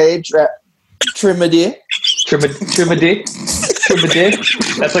CIA Trimady? Tremadil?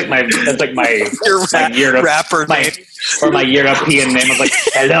 That's like my Your my Europe, rapper name. my European name. I was like,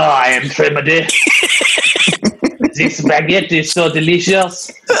 hello, I am Tremadil. This baguette is so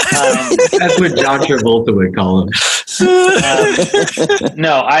delicious. That's what John Travolta would call him.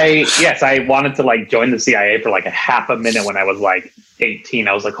 I wanted to like join the CIA for like a half a minute when I was like 18.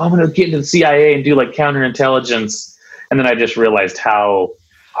 I was like, I'm going to get into the CIA and do like counterintelligence. And then I just realized how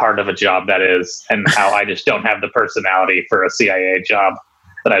hard of a job that is and how I just don't have the personality for a CIA job.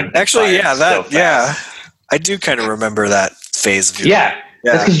 That I actually, I do kind of remember that phase of your life. Yeah,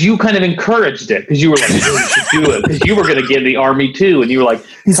 that's because you kind of encouraged it because you were like, you should do it because you were going to get in the Army too, and you were like,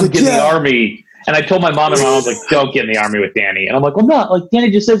 get in the Army. And I told my mom, and I was like, don't get in the Army with Danny. And I'm like, well, not like Danny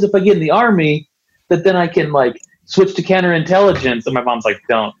just says if I get in the Army, that then I can like switch to counterintelligence. And my mom's like,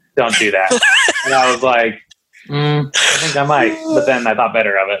 don't do that. And I was like, I think I might, but then I thought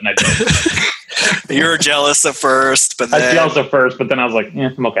better of it, and I did. You were jealous at first, but then... I was jealous at first, but then I was like,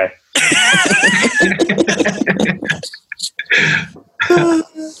 I'm okay.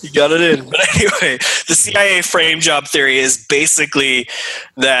 You got it in. But anyway, the CIA frame job theory is basically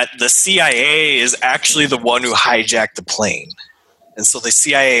that the CIA is actually the one who hijacked the plane. And so the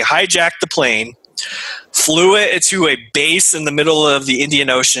CIA hijacked the plane, flew it to a base in the middle of the Indian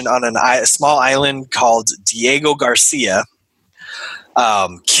Ocean on a small island called Diego Garcia,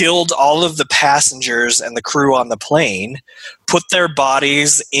 killed all of the passengers and the crew on the plane, put their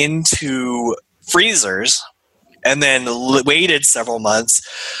bodies into freezers, and then waited several months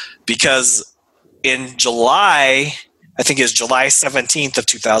because in July, I think it was July 17th of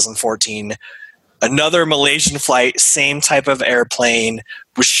 2014, another Malaysian flight, same type of airplane,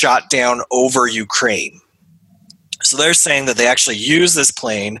 was shot down over Ukraine. So they're saying that they actually used this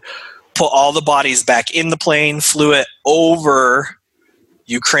plane, put all the bodies back in the plane, flew it over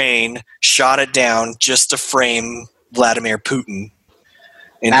Ukraine, shot it down just to frame Vladimir Putin.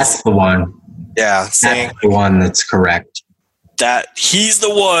 And that's the one. Yeah, saying that's the one that's correct. That he's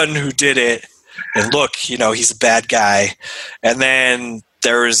the one who did it. And look, he's a bad guy. And then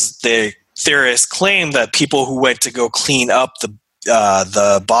there's the theorists claim that people who went to go clean up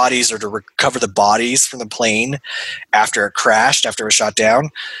the bodies or to recover the bodies from the plane after it crashed, after it was shot down,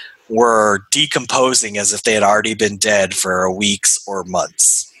 were decomposing as if they had already been dead for weeks or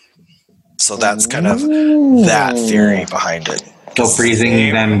months. So that's kind of that theory behind it. So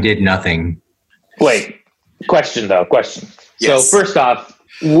freezing them did nothing. Wait, question. Yes. So first off,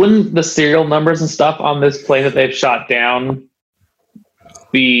 wouldn't the serial numbers and stuff on this plane that they've shot down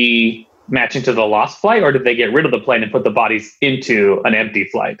be matching to the lost flight, or did they get rid of the plane and put the bodies into an empty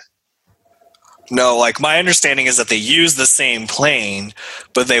flight? No, like my understanding is that they used the same plane,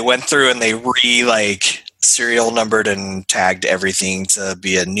 but they went through and they serial numbered and tagged everything to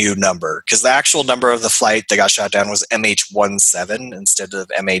be a new number. Because the actual number of the flight that got shot down was MH17 instead of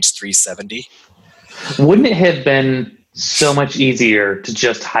MH370. Wouldn't it have been so much easier to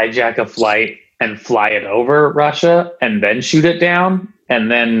just hijack a flight and fly it over Russia and then shoot it down and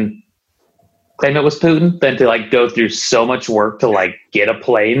then claim it was Putin than to like go through so much work to like get a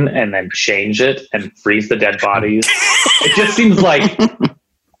plane and then change it and freeze the dead bodies? It just seems like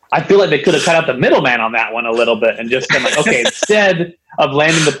I feel like they could have cut out the middleman on that one a little bit and just been like, okay, instead of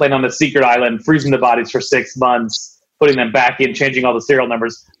landing the plane on the secret island, freezing the bodies for 6 months, putting them back in, changing all the serial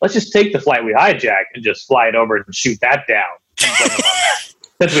numbers, let's just take the flight we hijacked and just fly it over and shoot that down.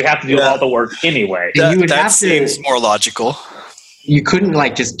 Since we have to do all the work anyway. That seems more logical. You couldn't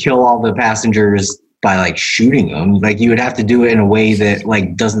like just kill all the passengers by like shooting them. Like you would have to do it in a way that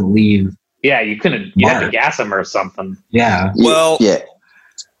like doesn't leave. Yeah, you couldn't. You have to gas them or something. Yeah. Well,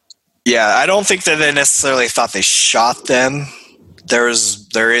 yeah. I don't think that they necessarily thought they shot them. There is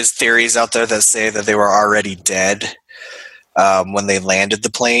theories out there that say that they were already dead when they landed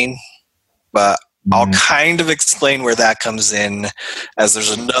the plane, but I'll kind of explain where that comes in, as there's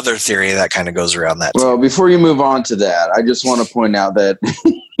another theory that kind of goes around that. Well, before you move on to that, I just want to point out that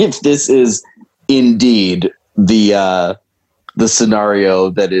if this is indeed the scenario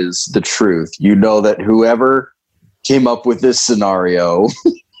that is the truth, that whoever came up with this scenario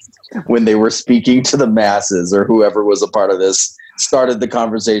when they were speaking to the masses, or whoever was a part of this, started the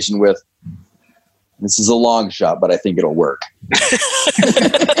conversation with, "This is a long shot, but I think it'll work."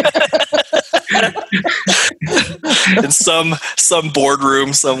 In some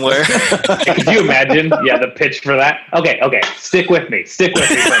boardroom somewhere. Could you imagine? Yeah, the pitch for that. Okay. Stick with me for a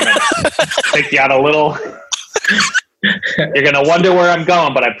minute. Take you out a little. You're gonna wonder where I'm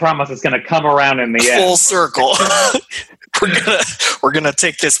going, but I promise it's gonna come around in the end. Full circle. We're gonna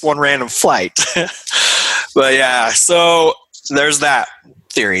take this one random flight. But yeah, so there's that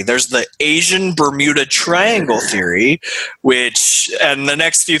theory. There's the Asian Bermuda Triangle theory, and the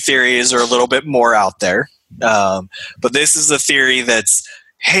next few theories are a little bit more out there. But this is a theory that's,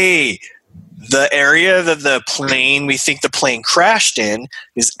 hey, The area that we think the plane crashed in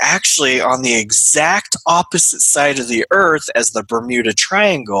is actually on the exact opposite side of the Earth as the Bermuda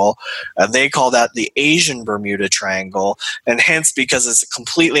Triangle. They call that the Asian Bermuda Triangle. And hence, because it's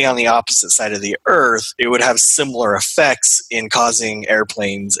completely on the opposite side of the Earth, it would have similar effects in causing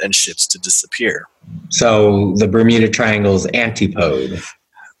airplanes and ships to disappear. So the Bermuda Triangle's antipode.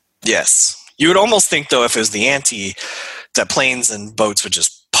 Yes. You would almost think, though, if it was the that planes and boats would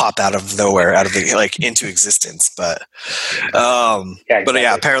just pop out of nowhere, into existence. But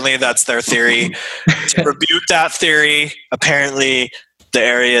apparently that's their theory. To rebuke that theory, apparently the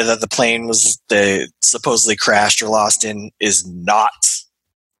area that the plane supposedly crashed or lost in is not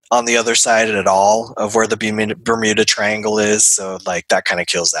on the other side at all of where the Bermuda Triangle is. So that kind of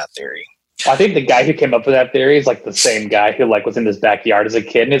kills that theory. I think the guy who came up with that theory is the same guy who was in his backyard as a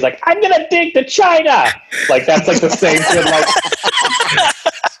kid and he's like, I'm gonna dig to China. That's the same kid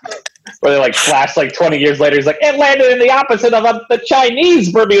where they flash 20 years later, he's like, it landed in the opposite of the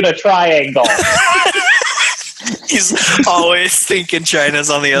Chinese Bermuda Triangle. He's always thinking China's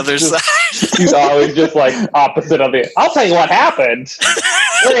on the other side. He's always just opposite of it. I'll tell you what happened.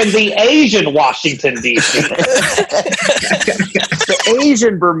 We're in the Asian Washington, D.C. The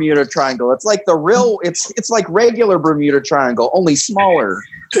Asian Bermuda Triangle. It's like it's like regular Bermuda Triangle, only smaller.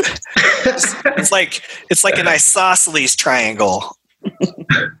 It's like an isosceles triangle. It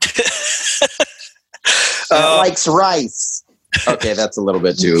likes rice. Okay, that's a little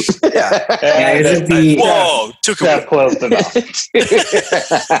bit too. Whoa, took that close enough.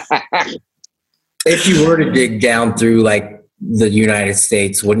 If you were to dig down through the United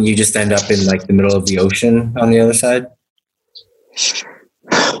States, wouldn't you just end up in the middle of the ocean on the other side?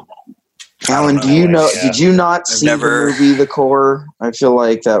 Alan, do you know? Did you not see the movie The Core? I feel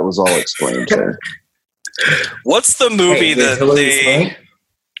like that was all explained there. What's the movie that Hillary Swank?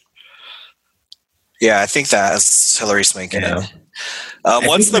 Yeah, I think that has Hillary Swank in it. I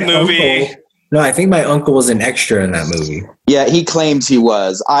think my uncle was an extra in that movie. Yeah, he claims he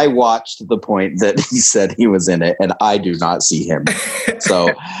was. I watched to the point that he said he was in it, and I do not see him.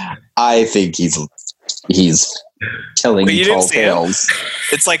 So I think he's telling tall tales.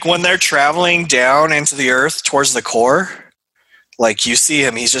 It's when they're traveling down into the earth towards the core, you see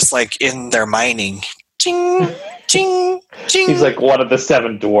him. He's just in there mining. Ching, ching, ching. He's one of the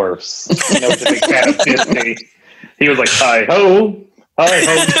 7 dwarfs. He was a big fan of Disney. He was hi ho, hi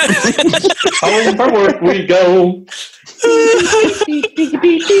ho, home from work we go. But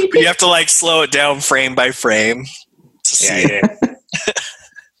you have to slow it down frame by frame to see it.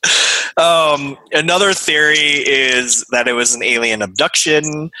 Another theory is that it was an alien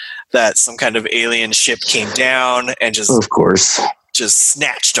abduction, that some kind of alien ship came down and just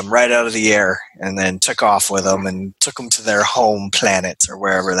snatched them right out of the air and then took off with them and took them to their home planet or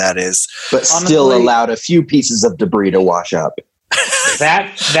wherever that is. But still allowed a few pieces of debris to wash up.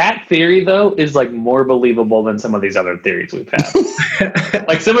 That theory, though, is more believable than some of these other theories we've had.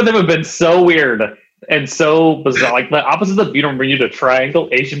 Some of them have been so weird and so bizarre. The opposite of the Bermuda Triangle,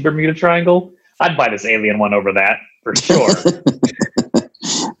 Asian Bermuda Triangle. I'd buy this alien one over that for sure.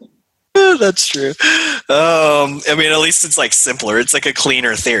 That's true. At least it's simpler. It's a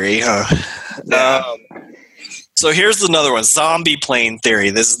cleaner theory, huh? Yeah. So here's another one, zombie plane theory.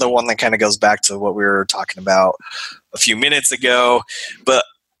 This is the one that kind of goes back to what we were talking about a few minutes ago. But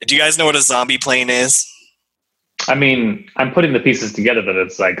do you guys know what a zombie plane is? I'm putting the pieces together that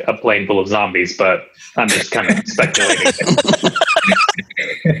it's a plane full of zombies, but I'm just kind of speculating.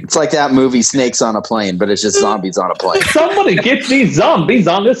 It's like that movie Snakes on a Plane, but it's just zombies on a plane. Somebody get these zombies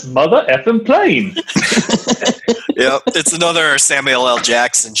on this mother effing plane. Yep, it's another Samuel L.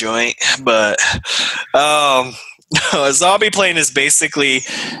 Jackson joint. But a zombie plane is basically...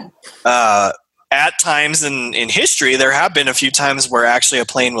 at times in history, there have been a few times where actually a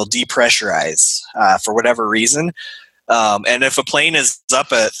plane will depressurize for whatever reason. And if a plane is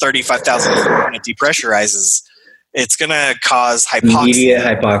up at 35,000 feet and it depressurizes, it's going to cause hypoxia. Immediate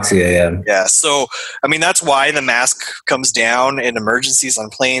hypoxia, yeah. Yeah, so, that's why the mask comes down in emergencies on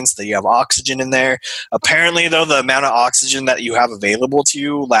planes, that you have oxygen in there. Apparently, though, the amount of oxygen that you have available to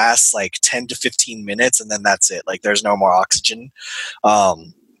you lasts 10 to 15 minutes, and then that's it. There's no more oxygen.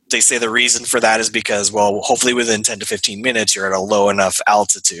 They say the reason for that is because, hopefully within 10 to 15 minutes, you're at a low enough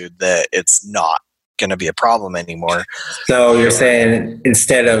altitude that it's not going to be a problem anymore. So you're saying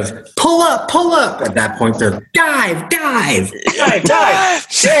instead of pull up, at that point they're dive.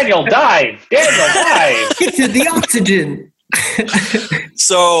 Daniel, dive. Get to the oxygen.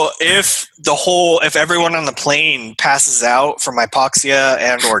 So if everyone on the plane passes out from hypoxia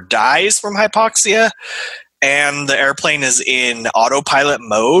and or dies from hypoxia, and the airplane is in autopilot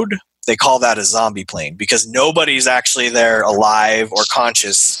mode, they call that a zombie plane because nobody's actually there alive or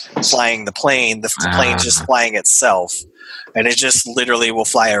conscious flying the plane. The plane's just flying itself, and it just literally will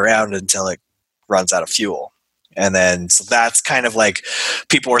fly around until it runs out of fuel. And then, so that's kind of like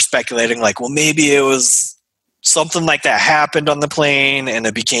people were speculating, like, well, maybe it was something like that happened on the plane and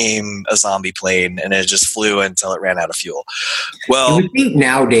it became a zombie plane and it just flew until it ran out of fuel. Well, I would think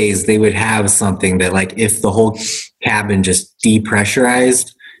nowadays they would have something that, like, if the whole cabin just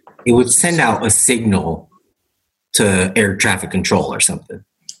depressurized, it would send out a signal to air traffic control or something.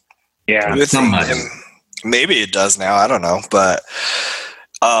 Yeah. Maybe it does now. I don't know. But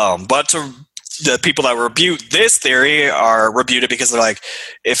to the people that rebuke this theory are rebuted because they're like,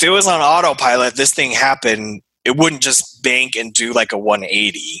 if it was on autopilot, this thing happened, it wouldn't just bank and do like a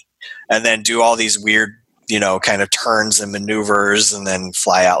 180 and then do all these weird, kind of turns and maneuvers and then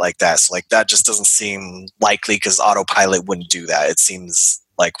fly out like that. So like that just doesn't seem likely because autopilot wouldn't do that. It seems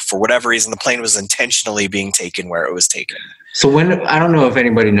like for whatever reason, the plane was intentionally being taken where it was taken. So I don't know if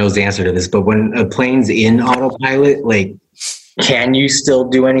anybody knows the answer to this, but when a plane's in autopilot, like, can you still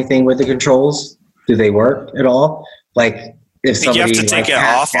do anything with the controls? Do they work at all? Like, if somebody you have to take it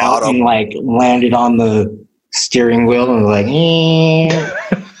off auto and like landed on the steering wheel and like,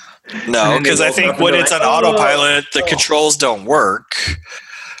 no, because I think when it's on autopilot, the controls don't work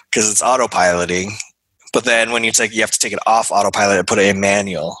because it's autopiloting. But then when you have to take it off autopilot and put it in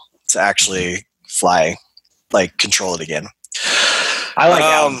manual to actually fly, like control it again. I like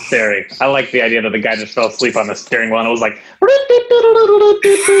Alan's theory. I like the idea that the guy just fell asleep on the steering wheel and it was like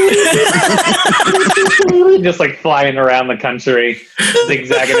just like flying around the country,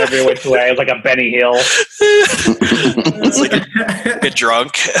 zigzagging every which way. It's like a Benny Hill. It's like get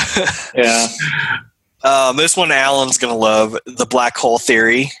drunk. Yeah. This one Alan's gonna love, the black hole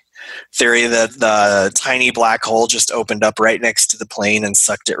theory that the tiny black hole just opened up right next to the plane and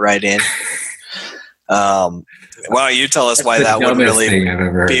sucked it right in. Why don't you tell us why that wouldn't really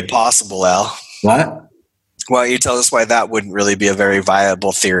be possible, Al? What? Why don't you tell us why that wouldn't really be a very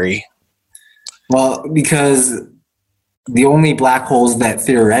viable theory? Well, because the only black holes that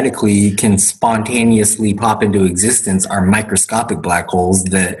theoretically can spontaneously pop into existence are microscopic black holes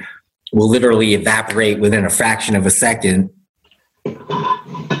that will literally evaporate within a fraction of a second.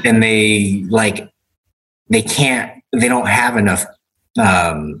 And they don't have enough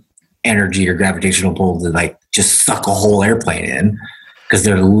energy or gravitational pull to like just suck a whole airplane in, because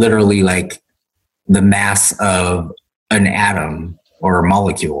they're literally like the mass of an atom or a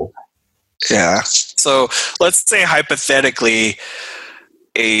molecule. Yeah. So let's say hypothetically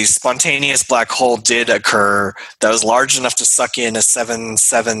a spontaneous black hole did occur that was large enough to suck in a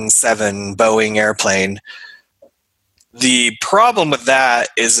 777 Boeing airplane. The problem with that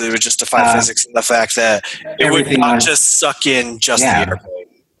is it would just defy physics and the fact that it would not just suck in just the airplane.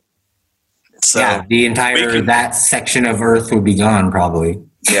 So yeah, the entire that section of Earth would be gone probably.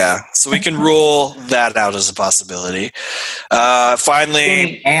 Yeah, so we can rule that out as a possibility.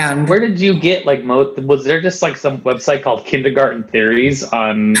 Finally, and where did you get like was there just like some website called Kindergarten Theories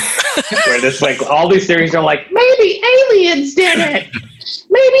on where this like all these theories are like maybe aliens did it,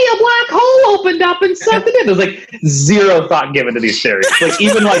 maybe a black hole opened up and sucked it in. There's like zero thought given to these theories. Like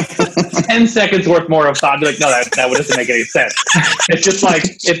even like 10 seconds worth more of thought. Be like, no, that doesn't make any sense. It's just like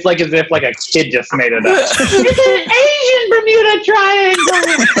it's like as if like a kid just made it up. It's an Asian Bermuda Triangle.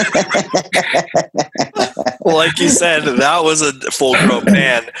 Well, like you said, that was a full-grown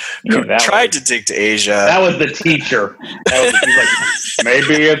man who tried to take to Asia. That was the teacher. He's like,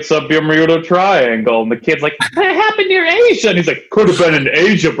 maybe it's a Bermuda Triangle. And the kid's like, that happened near Asia. And he's like, could have been an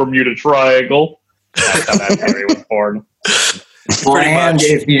Asia Bermuda Triangle. That's how that theory was born. Well, and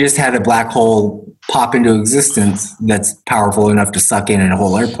if you just had a black hole pop into existence that's powerful enough to suck in a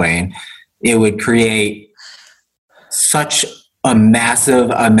whole airplane, it would create such a massive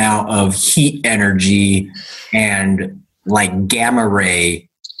amount of heat energy and like gamma ray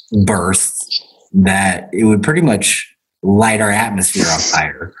bursts that it would pretty much light our atmosphere on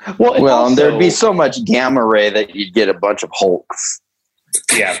fire. Well, and there'd be so much gamma ray that you'd get a bunch of Hulks.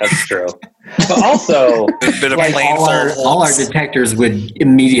 Yeah, that's true. But also, like all our detectors would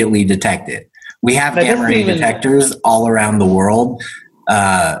immediately detect it. We have gamma ray detectors all around the world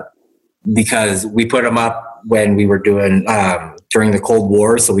because we put them up when we were doing during the Cold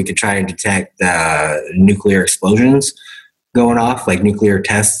War, so we could try and detect nuclear explosions going off, like nuclear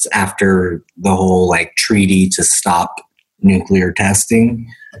tests after the whole like treaty to stop nuclear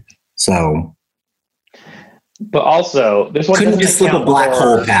testing. So, but also this one couldn't just slip a black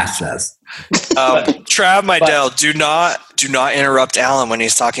hole past us. Trav Mydell, do not interrupt Alan when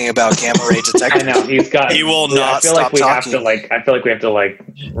he's talking about gamma ray detectors. I know he will not I feel stop like we talking. I feel like we have to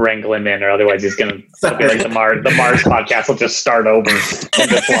wrangle him in, or otherwise he's gonna be like the Mars podcast will just start over in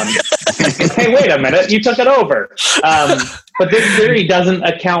this one. Hey, wait a minute, you took it over. But this theory doesn't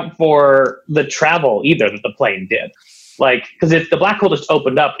account for the travel either that the plane did. Because if the black hole just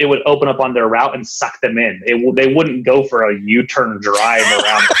opened up, it would open up on their route and suck them in. They wouldn't go for a U-turn drive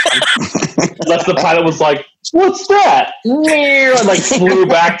around unless the pilot was like, "What's that?" and flew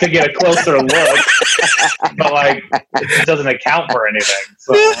back to get a closer look. But it doesn't account for anything.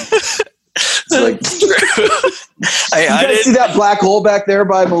 So. It's you guys see that black hole back there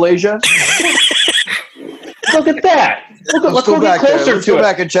by Malaysia? Look at that. Let's go back closer there. Let's to go it.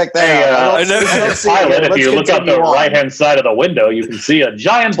 back and check that out. I pilot, if you look out the right-hand side of the window, you can see a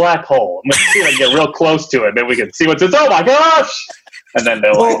giant black hole. And see if I can get real close to it, then we can see what's in. Oh my gosh! And then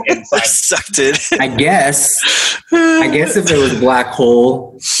they're inside. Sucked it. I guess if there was a black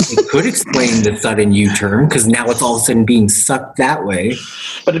hole, it could explain the sudden U-turn because now it's all of a sudden being sucked that way.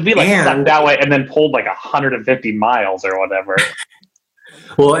 But it'd be sucked that way and then pulled 150 miles or whatever.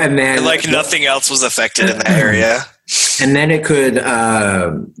 Well, and then nothing else was affected in that area. And then it could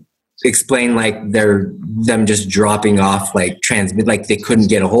explain them just dropping off transmit they couldn't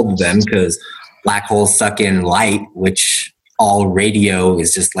get a hold of them because black holes suck in light, which all radio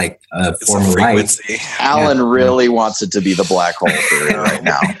is just a form of light. Alan really wants it to be the black hole theory right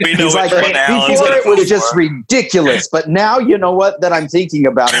now. We know He's before it was just ridiculous, but now you know what? That I'm thinking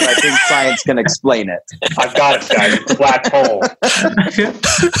about it, I think science can explain it. I've got it, guys. It's a black hole.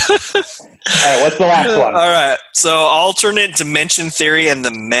 All right, what's the last one? All right, so alternate dimension theory and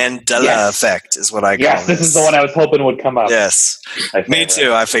the Mandela effect is what I call Yes, this is the one I was hoping would come up. Yes, me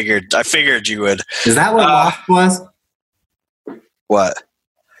too. I figured you would. Is that what Lost was? What?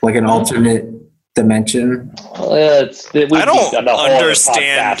 An alternate dimension? I don't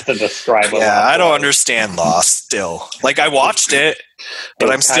understand. To describe I don't understand Lost still. I watched it, but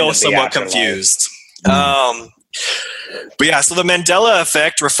I'm still somewhat confused. But yeah, so the Mandela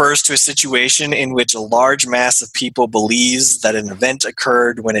effect refers to a situation in which a large mass of people believes that an event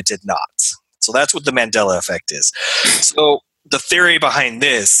occurred when it did not. So that's what the Mandela effect is. So the theory behind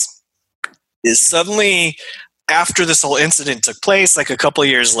this is suddenly after this whole incident took place, a couple of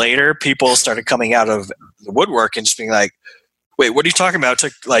years later, people started coming out of the woodwork and just being like, wait, what are you talking about?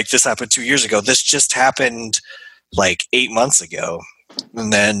 This happened 2 years ago. This just happened 8 months ago.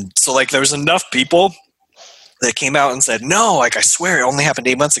 And then, so there was enough people that came out and said, no, I swear it only happened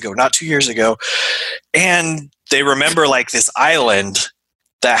 8 months ago, not 2 years ago. And they remember this island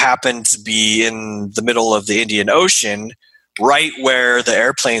that happened to be in the middle of the Indian Ocean, right where the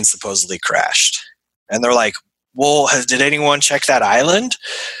airplane supposedly crashed. And they're like, well, did anyone check that island?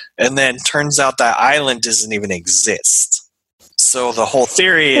 And then turns out that island doesn't even exist. So the whole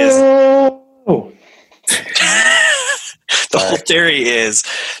theory is whole theory is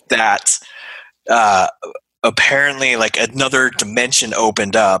that apparently another dimension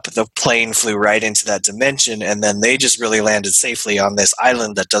opened up, the plane flew right into that dimension, and then they just really landed safely on this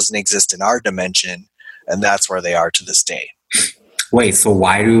island that doesn't exist in our dimension, and that's where they are to this day. Wait, so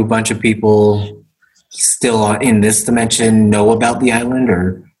why do a bunch of people still in this dimension know about the island?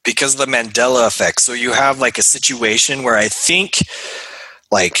 Or because of the Mandela effect. So you have a situation where I think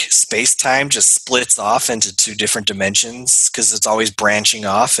space-time just splits off into two different dimensions because it's always branching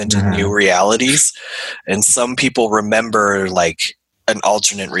off into new realities. And some people remember an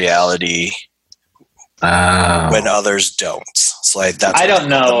alternate reality when others don't. So that's I don't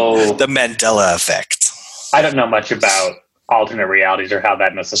know the Mandela effect. I don't know much about alternate realities or how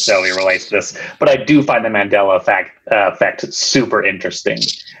that necessarily relates to this, but I do find the Mandela effect super interesting.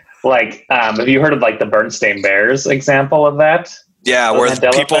 Have you heard of the Bernstein Bears example of that? Yeah, where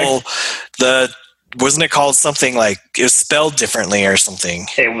Mandela people, wasn't it called something it was spelled differently or something?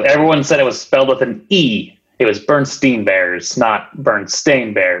 Everyone said it was spelled with an E. It was Bernstein Bears, not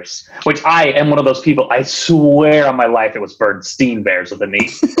Bernstein Bears, which I am one of those people. I swear on my life it was Bernstein Bears with an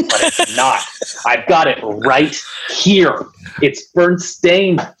E, but it's not. I've got it right here. It's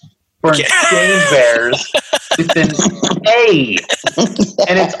Bernstein Bears with an A.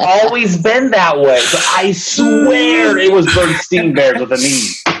 And it's always been that way. But I swear it was Bernstein Bears with an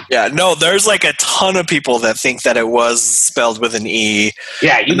E. Yeah, no, there's a ton of people that think that it was spelled with an E.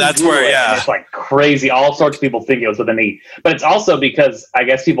 Yeah, that's where, it's crazy. All sorts of people think it was with an E. But it's also because I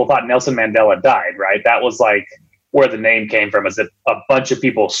guess people thought Nelson Mandela died, right? That was where the name came from, is that a bunch of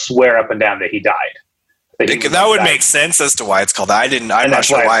people swear up and down that he died. That would make sense as to why it's called that. I'm not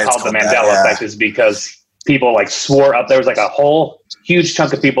sure why it's called the Mandela effect, is because people like swore up. There was like a whole huge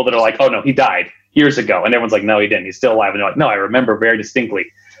chunk of people that are like, oh no, he died years ago. And everyone's like, no, he didn't. He's still alive. And they're like, no, I remember very distinctly.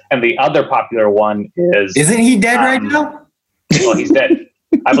 And the other popular one is... Isn't he dead right now? Well, he's dead.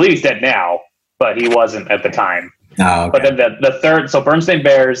 I believe he's dead now, but he wasn't at the time. Oh, okay. But then the third, so Bernstein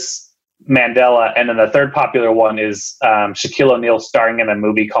Bears, Mandela, and then the third popular one is Shaquille O'Neal starring in a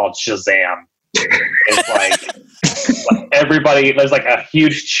movie called Shazam. It's like everybody, there's like a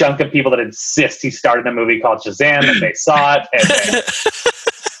huge chunk of people that insist he starred in a movie called Shazam, and they saw it, and then,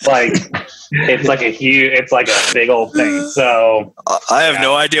 like it's like a big old thing. So I have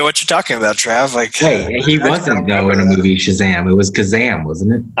no idea what you're talking about, Trav. Like, hey, he wasn't though in a movie Shazam. It was Kazam,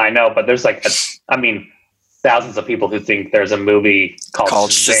 wasn't it? I know, but there's like thousands of people who think there's a movie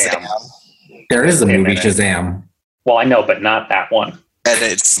called Shazam. There is a movie Shazam. Well, I know, but not that one. And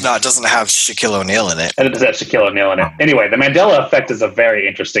doesn't have Shaquille O'Neal in it. And it does have Shaquille O'Neal in it. Anyway, the Mandela effect is a very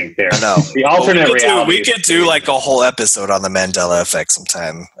interesting theory. No, the alternate reality. We could do like a whole episode on the Mandela effect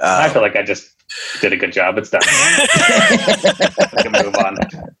sometime. I feel like I just did a good job. It's done. We can move on.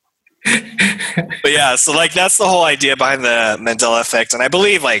 But yeah, so like that's the whole idea behind the Mandela effect. And I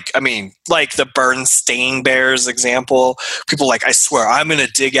believe like the Bernstein Bears example, people like, I swear I'm going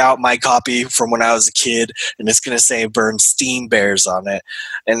to dig out my copy from when I was a kid and it's going to say Bernstein Bears on it.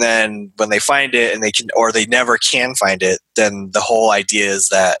 And then when they find it and they never can find it, then the whole idea is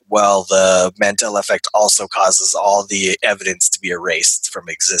that, well, the Mandela effect also causes all the evidence to be erased from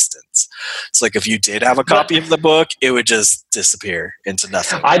existence. So like if you did have a copy of the book, it would just disappear into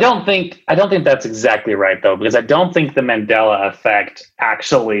nothing. I don't think that's exactly right though, because I don't think the Mandela effect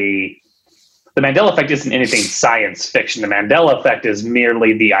isn't anything science fiction. The Mandela effect is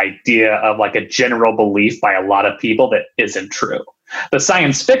merely the idea of like a general belief by a lot of people that isn't true. The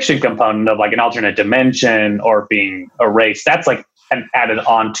science fiction component of like an alternate dimension or being erased, that's like an added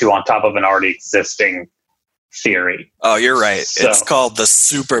on top of an already existing theory. Oh, you're right. So, it's called the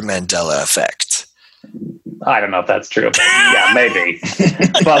Super Mandela effect. I don't know if that's true. But yeah, maybe.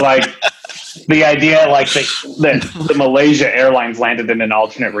 But like the idea like that the Malaysia Airlines landed in an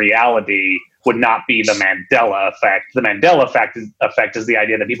alternate reality would not be the Mandela effect. The Mandela effect is the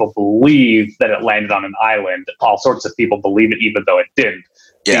idea that people believe that it landed on an island. All sorts of people believe it even though it didn't.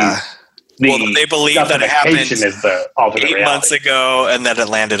 Yeah. They believe that it happened is the alternate 8 months ago and that it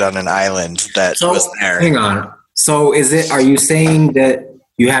landed on an island that was there. Hang on. So are you saying that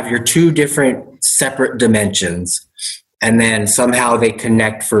you have your two different separate dimensions and then somehow they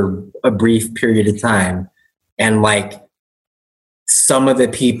connect for a brief period of time, and like some of the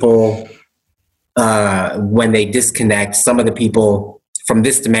people when they disconnect, some of the people from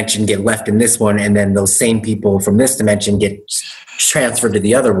this dimension get left in this one, and then those same people from this dimension get transferred to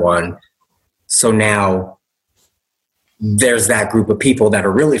the other one. So now there's that group of people that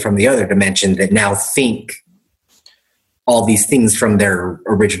are really from the other dimension that now think all these things from their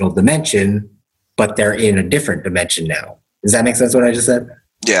original dimension, but they're in a different dimension now. Does that make sense what I just said?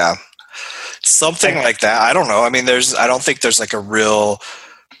 Yeah. Something like that. I don't know. I mean, I don't think there's like a real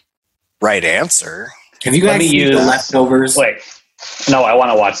right answer. Have you guys seen The Leftovers? Wait. No, I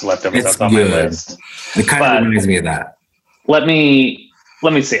want to watch The Leftovers. That's on my list. It kind of reminds me of that. Let me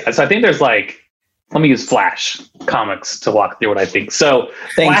see. So I think there's let me use Flash comics to walk through what I think. So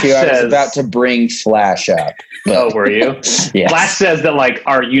Thank you. I was about to bring Flash up. Oh, were you? Yes. Flash says that like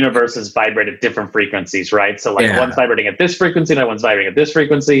our universes vibrate at different frequencies, right? So like one's vibrating at this frequency, and one's vibrating at this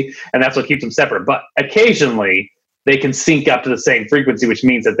frequency, and that's what keeps them separate. But occasionally they can sync up to the same frequency, which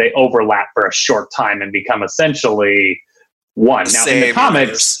means that they overlap for a short time and become essentially one.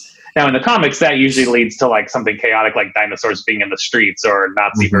 Now in the comics, that usually leads to like something chaotic, like dinosaurs being in the streets or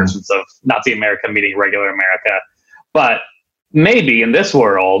Nazi versions of Nazi America meeting regular America. But maybe in this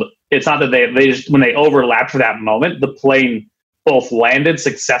world, it's not that they just, when they overlapped for that moment, the plane both landed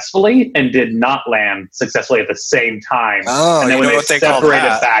successfully and did not land successfully at the same time. Oh, and then when they separated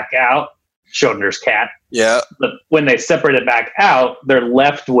back out, Schrodinger's cat. Yeah. But when they separated back out, you're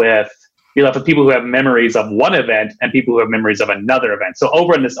left with people who have memories of one event and people who have memories of another event. So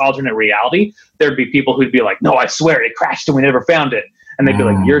over in this alternate reality, there'd be people who'd be like, no, I swear it crashed and we never found it. And they'd be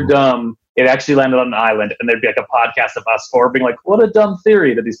like, you're dumb. It actually landed on an island. And there'd be like a podcast of us four being like, what a dumb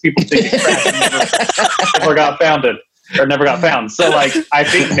theory that these people think it crashed and never got found. So like, I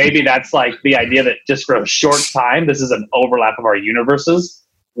think maybe that's like the idea that just for a short time, this is an overlap of our universes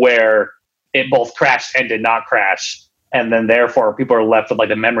where it both crashed and did not crash. And then therefore people are left with like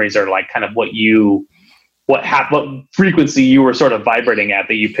the memories are like kind of what frequency you were sort of vibrating at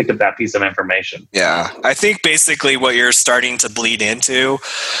that you picked up that piece of information. Yeah. I think basically what you're starting to bleed into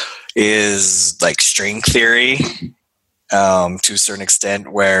is like string theory to a certain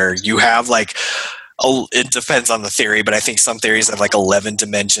extent, where you have like it depends on the theory, but I think some theories have like 11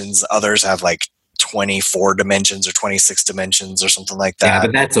 dimensions. Others have like 24 dimensions or 26 dimensions or something like that. Yeah,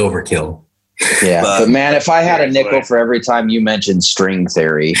 but that's overkill. Yeah, but man, if I had a nickel Seriously. for every time you mentioned string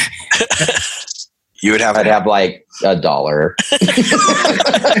theory, You would have I'd have like $1.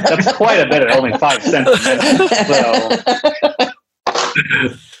 That's quite a bit at only 5 cents a minute.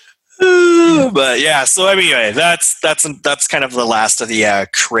 So but yeah, so anyway, that's kind of the last of the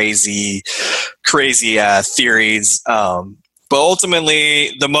crazy theories. But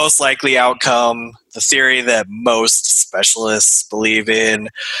ultimately, the most likely outcome, the theory that most specialists believe in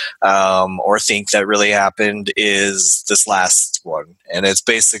or think that really happened, is this last one, and it's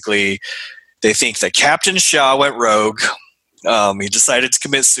basically they think that Captain Shaw went rogue. He decided to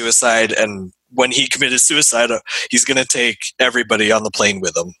commit suicide, and when he committed suicide, he's going to take everybody on the plane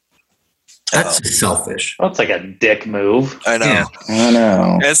with him. That's selfish. that's like a dick move. I know. Yeah. I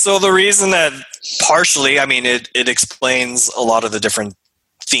know. And so the reason that partially, I mean, it explains a lot of the different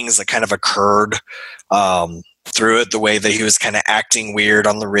things that kind of occurred through it, the way that he was kind of acting weird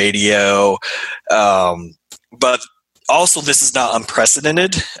on the radio. But also, this is not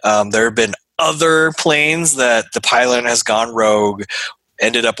unprecedented. There have been other planes that the pilot has gone rogue,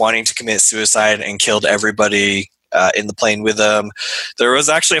 ended up wanting to commit suicide, and killed everybody in the plane with them. There was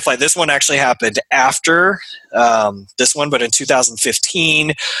actually a flight. This one actually happened after this one, but in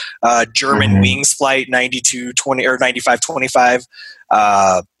 2015, German Wings flight 9220 or 9525.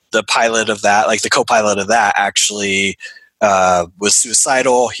 The pilot of that, like the co-pilot of that, actually was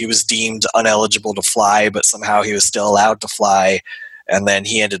suicidal. He was deemed uneligible to fly, but somehow he was still allowed to fly. And then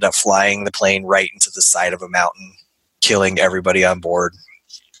he ended up flying the plane right into the side of a mountain, killing everybody on board.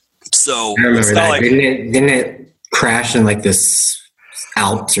 So I remember it's that. not like Didn't it crash in like this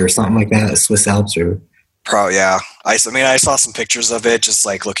Alps or something like that? Swiss Alps or yeah. I mean, I saw some pictures of it just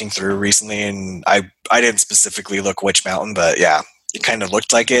like looking through recently, and I didn't specifically look which mountain, but yeah, it kind of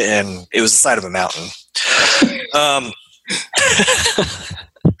looked like it, and it was the side of a mountain.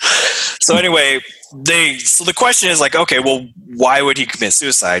 So anyway, so the question is like, okay, well, why would he commit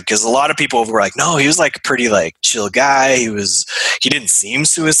suicide? Because a lot of people were like, no, he was like a pretty like chill guy. He didn't seem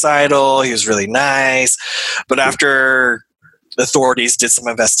suicidal. He was really nice. But after the authorities did some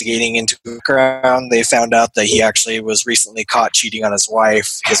investigating into the background, they found out that he actually was recently caught cheating on his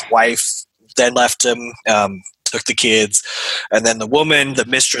wife. His wife then left him, took the kids, and then the woman, the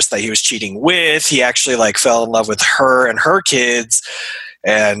mistress that he was cheating with, he actually like fell in love with her and her kids.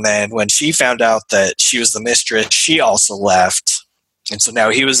 And then when she found out that she was the mistress, she also left. And so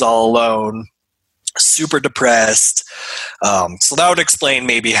now he was all alone, super depressed. So that would explain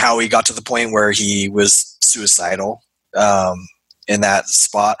maybe how he got to the point where he was suicidal in that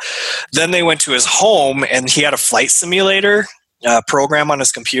spot. Then they went to his home, and he had a flight simulator program on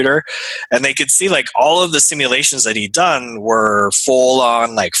his computer, and they could see like all of the simulations that he'd done were full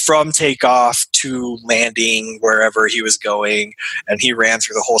on, like from takeoff to landing wherever he was going, and he ran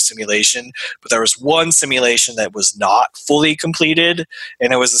through the whole simulation. But there was one simulation that was not fully completed,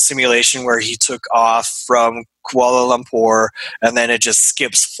 and it was a simulation where he took off from Kuala Lumpur, and then it just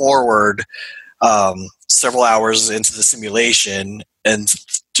skips forward several hours into the simulation and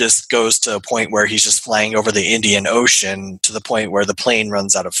just goes to a point where he's just flying over the Indian Ocean to the point where the plane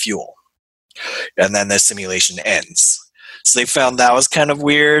runs out of fuel. And then the simulation ends. So they found that was kind of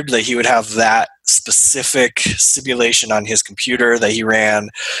weird that he would have that specific simulation on his computer that he ran.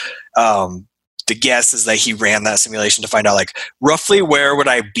 The guess is that he ran that simulation to find out like roughly where would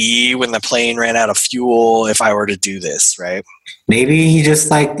I be when the plane ran out of fuel if I were to do this, right? maybe he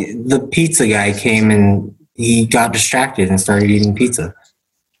just like the pizza guy came and he got distracted and started eating pizza.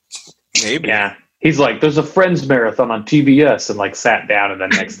 Maybe. Yeah. He's like, there's a Friends marathon on TBS, and like sat down, and then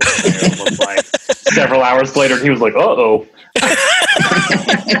next thing it was like several hours later, he was like, oh,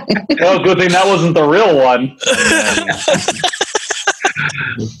 good thing that wasn't the real one.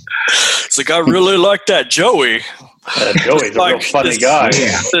 It's like, I really like that Joey. Joey's a real funny guy.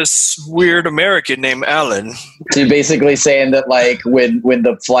 This weird American named Alan. So you're basically saying that like when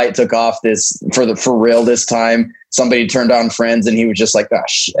the flight took off for real this time, somebody turned on Friends and he was just like, oh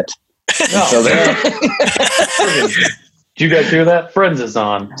shit. No, So did you guys hear that? Friends is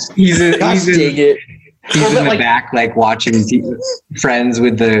on. He's dang it. in the back, like watching Friends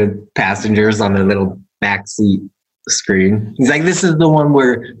with the passengers on the little back seat screen. He's like, this is the one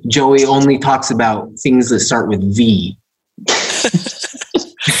where Joey only talks about things that start with V.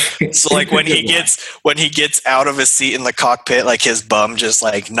 So like when he gets out of his seat in the cockpit, like his bum just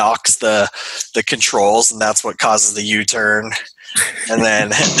like knocks the controls, and that's what causes the U-turn. And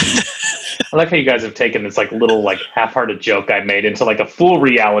then I like how you guys have taken this like little like half-hearted joke I made into like a full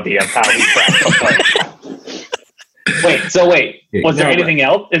reality of how he cracked the Wait, was there anything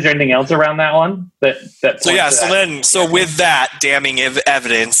else? Is there anything else around that one? So with that damning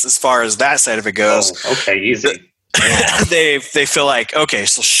evidence, as far as that side of it goes, okay, easy. they feel like, okay,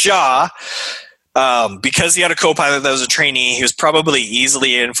 so Shaw, because he had a co-pilot that was a trainee, he was probably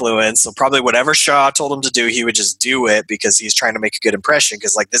easily influenced. So probably whatever Shaw told him to do, he would just do it because he's trying to make a good impression.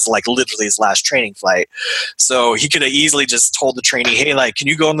 Because like this is like literally his last training flight, so he could have easily just told the trainee, "Hey, like, can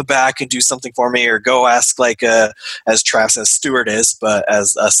you go in the back and do something for me, or go ask like as Trav says, stewardess, but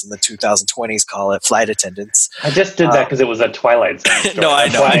as us in the 2020s call it, flight attendants." I just did that because it was a Twilight Zone story. No, I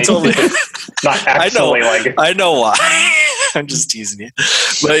know. I totally. Not actually I know why. I'm just teasing you.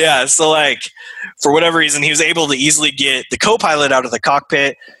 But yeah, so like for whatever reason, he was able to easily get the co-pilot out of the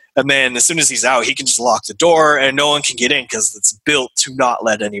cockpit, and then as soon as he's out, he can just lock the door and no one can get in because it's built to not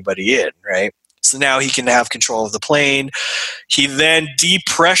let anybody in, right? So now he can have control of the plane. He then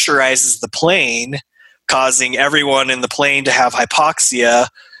depressurizes the plane, causing everyone in the plane to have hypoxia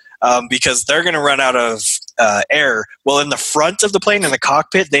because they're going to run out of air. Well, in the front of the plane, in the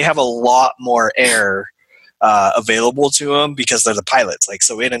cockpit, they have a lot more air available to them because they're the pilots. Like,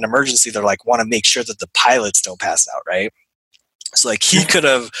 so in an emergency, they're like, want to make sure that the pilots don't pass out, right? So like he could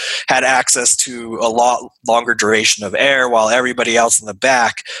have had access to a lot longer duration of air while everybody else in the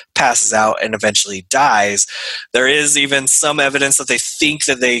back passes out and eventually dies. There is even some evidence that they think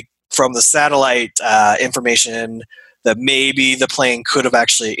that they, from the satellite information, that maybe the plane could have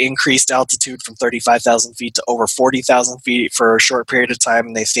actually increased altitude from 35,000 feet to over 40,000 feet for a short period of time.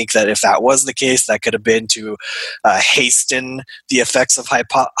 And they think that if that was the case, that could have been to hasten the effects of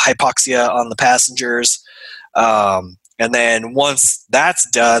hypoxia on the passengers. And then once that's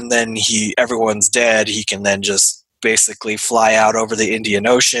done, then everyone's dead. He can then just basically fly out over the Indian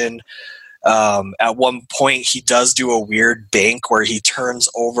Ocean. At one point, he does do a weird bank where he turns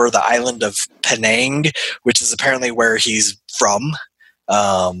over the island of Penang, which is apparently where he's from.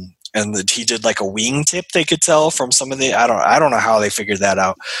 And he did like a wingtip, they could tell from some of the, I don't know how they figured that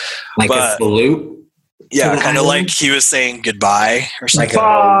out. Like a salute? Yeah, kind of like he was saying goodbye or something.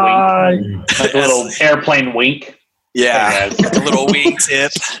 Like a little airplane wink. Yeah, like a little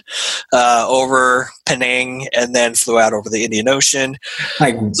wingtip over Penang, and then flew out over the Indian Ocean.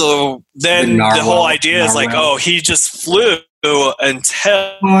 So then the whole idea is like, oh, he just flew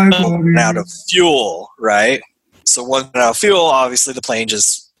until out of fuel, right? So once out of fuel, obviously the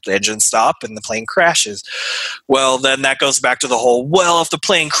engines stop and the plane crashes. Well, then that goes back to the whole, well, if the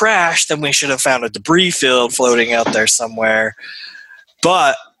plane crashed, then we should have found a debris field floating out there somewhere.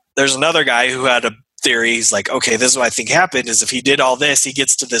 But there's another guy who had a theory. He's like, okay, this is what I think happened is if he did all this, he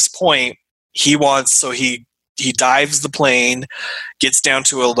gets to this point, he dives the plane, gets down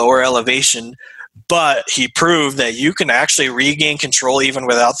to a lower elevation, but he proved that you can actually regain control even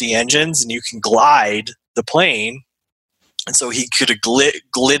without the engines, and you can glide the plane. And so he could have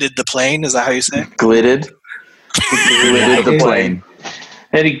glided the plane. Is that how you say it? Glided the plane.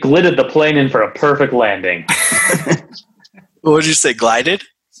 And he glided the plane in for a perfect landing. What did you say, glided?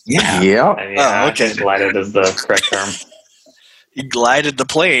 Yeah. Yeah. Okay. Glided is the correct term. He glided the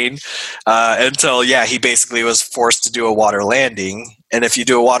plane until, he basically was forced to do a water landing. And if you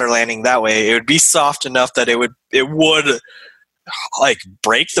do a water landing that way, it would be soft enough that it would like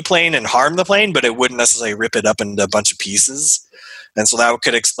break the plane and harm the plane, but it wouldn't necessarily rip it up into a bunch of pieces. And so that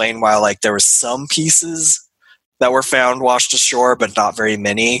could explain why like there were some pieces that were found washed ashore, but not very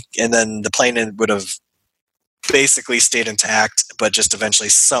many. And then the plane would have basically stayed intact, but just eventually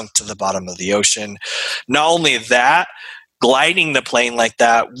sunk to the bottom of the ocean. Not only that, gliding the plane like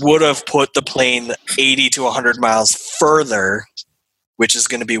that would have put the plane 80 to 100 miles further, which is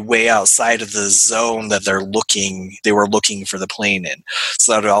going to be way outside of the zone that they were looking for the plane in.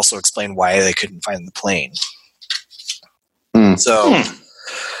 So that would also explain why they couldn't find the plane. So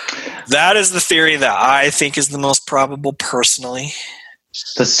that is the theory that I think is the most probable personally.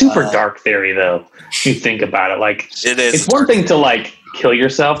 The super dark theory, though, you think about it, like it is. It's one thing to like kill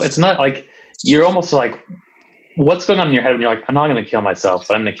yourself. It's not like you're almost like, what's going on in your head when you're like, I'm not going to kill myself,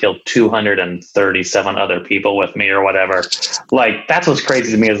 but I'm going to kill 237 other people with me or whatever. Like that's what's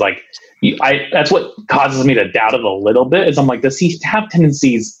crazy to me is like, that's what causes me to doubt it a little bit. Is I'm like, does he have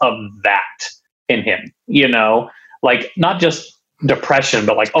tendencies of that in him? You know, like not just depression,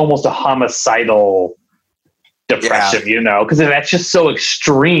 but like almost a homicidal depression, you know, because that's just so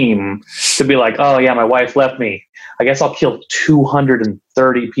extreme to be like, oh yeah, my wife left me, I guess I'll kill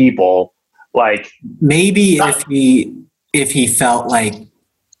 230 people. Like maybe if he felt like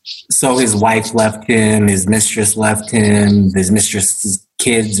so his wife left him, his mistress left him, his mistress's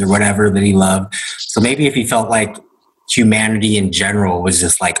kids or whatever that he loved. So maybe if he felt like humanity in general was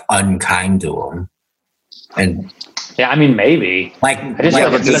just like unkind to him, and Yeah, I mean, maybe. like, I just Yeah,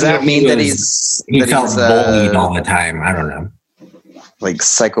 like but does that mean that he felt he's bullied all the time? I don't know. like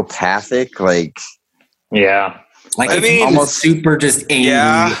psychopathic? Like, Yeah. Like I if mean, he was almost super just angry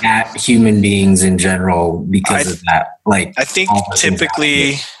Yeah. at human beings in general because of that. Like I think all the things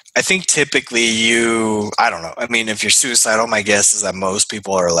typically, happening. I don't know. I mean, if you're suicidal, my guess is that most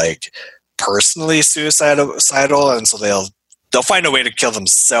people are like personally suicidal, and so they'll find a way to kill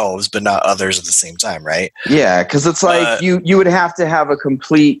themselves, but not others at the same time, right? yeah, because it's like you would have to have a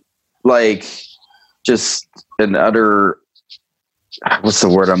complete, like, just an utter, what's the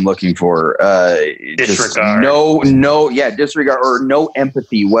word I'm looking for? Disregard. Disregard or no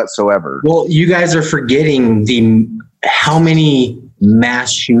empathy whatsoever. Well, you guys are forgetting how many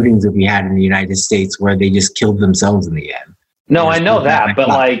mass shootings have we had in the United States where they just killed themselves in the end? No, I know that, but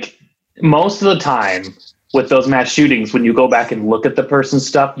like most of the time with those mass shootings, when you go back and look at the person's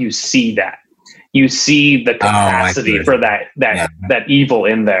stuff, you see that. You see the capacity see. for that evil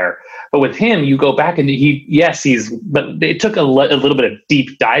in there. But with him, you go back and but it took a little bit of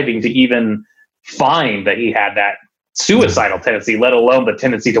deep diving to even find that he had that suicidal tendency, let alone the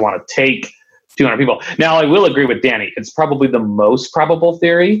tendency to want to take 200 people. Now, I will agree with Danny. It's probably the most probable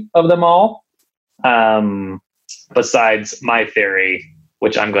theory of them all, besides my theory,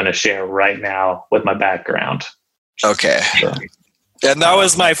 which I'm going to share right now with my background. Okay. And that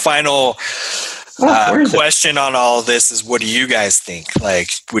was my final question on all of this is, what do you guys think? Like,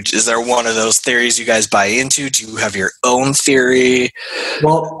 is there one of those theories you guys buy into? Do you have your own theory?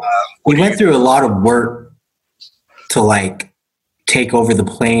 Well, we went through a lot of work to like take over the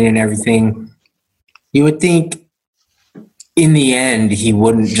plane and everything. You would think in the end he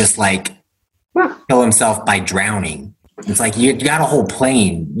wouldn't just like kill himself by drowning. It's like you got a whole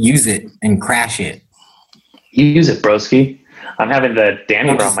plane, use it and crash it. Use it, broski. I'm having the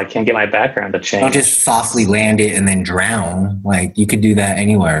Danny problem. I can't get my background to change. Don't just softly land it and then drown. Like you could do that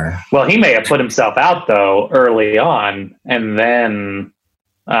anywhere. Well, he may have put himself out though early on, and then,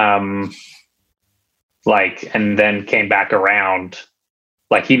 and then came back around.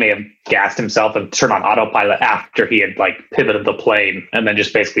 Like he may have gassed himself and turned on autopilot after he had like pivoted the plane, and then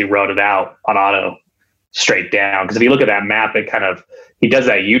just basically rode it out on auto straight down. Because if you look at that map, he does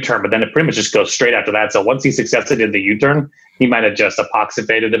that U-turn, but then it pretty much just goes straight after that. So once he successfully did the U-turn, he might have just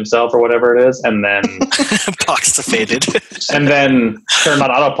epoxifated himself or whatever it is, and then Epoxifated. and then turned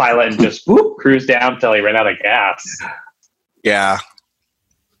on autopilot and just cruised down until he ran out of gas. Yeah.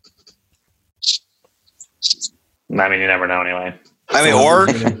 I mean, you never know anyway. I mean,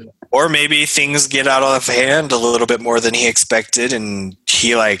 or maybe things get out of hand a little bit more than he expected, and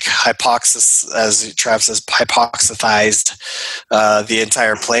he like as Trav says, hypoxifized the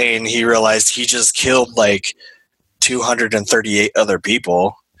entire plane. He realized he just killed like 238 other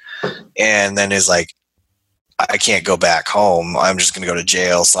people, and then is like, I can't go back home. I'm just going to go to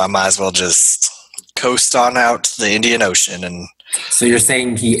jail, so I might as well just coast on out to the Indian Ocean. And so you're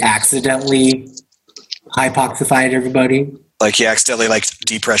saying he accidentally hypoxified everybody? Like he accidentally like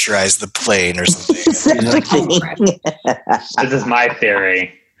depressurized the plane or something. This is my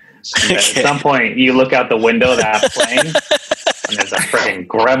theory. At some point, you look out the window of that plane, and there's a freaking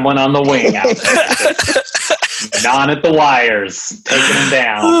gremlin on the wing out there, just gnawing at the wires, taking them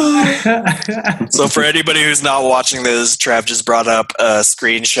down. So for anybody who's not watching this, Trav just brought up a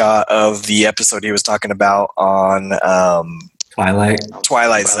screenshot of the episode he was talking about on Twilight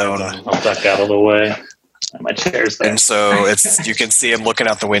Zone. I'll duck out of the way. My chair's there. And so you can see him looking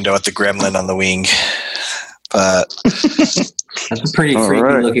out the window at the gremlin on the wing. But that's a pretty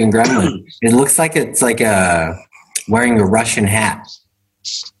creepy looking gremlin. It looks like it's like wearing a Russian hat.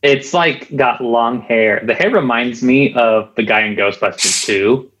 It's like got long hair. The hair reminds me of the guy in Ghostbusters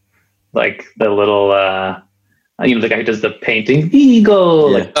 2. Like the little the guy who does the painting.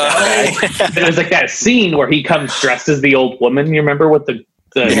 Eagle. Yeah. Like there's like that scene where he comes dressed as the old woman, you remember, with the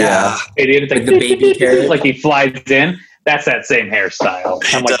idiot, it's like the baby carrot. Like he flies in. That's that same hairstyle.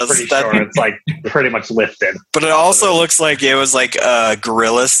 I'm like pretty sure it's like pretty much lifted. But it also looks like it was like a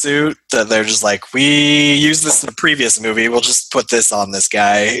gorilla suit that they're just like, we used this in a previous movie. We'll just put this on this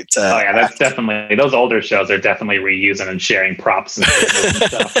guy. Oh yeah, that's definitely, those older shows are definitely reusing and sharing props and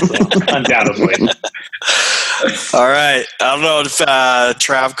stuff. So, undoubtedly. All right. I don't know if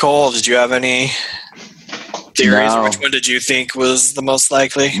Trav Cole, did you have any theories? No. Or which one did you think was the most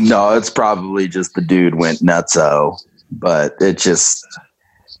likely? No, it's probably just the dude went nutso, but it just,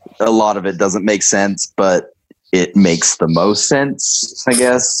 a lot of it doesn't make sense. But it makes the most sense, I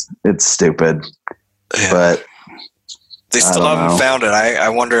guess. It's stupid. Yeah. But They still haven't found it. I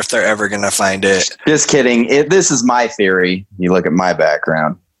wonder if they're ever going to find it. just kidding. This is my theory. You look at my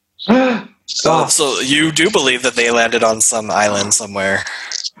background. Oh, so you do believe that they landed on some island somewhere?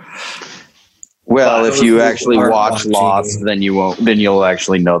 Well, if you Those actually who aren't watch watching- Lost, then you won't. Then you'll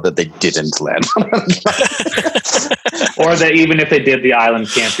actually know that they didn't land. Or that even if they did, the island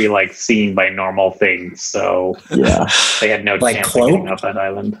can't be like seen by normal things. So Yeah. they had no Like chance of cloak? getting up that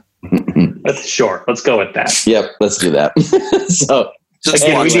island. Sure, let's go with that. Yep. Let's do that. So Just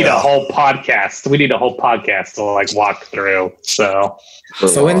Again, we watch need it. a whole podcast. We need a whole podcast to like walk through. So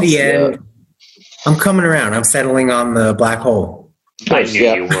So in the end, I'm coming around. I'm settling on the black hole. I knew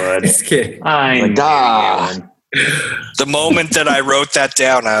Yeah. you would. Just kidding. I Like, knew ah. you would. The moment that I wrote that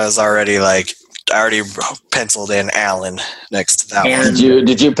down, I already penciled in Alan next to that And-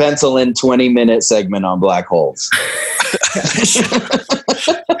 did you pencil in 20-minute segment on black holes?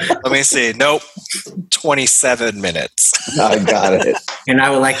 Let me see. Nope. 27 minutes. I got it. And I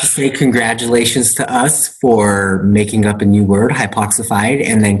would like to say congratulations to us for making up a new word, hypoxified,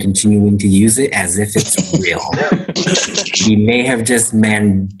 and then continuing to use it as if it's real. We may have just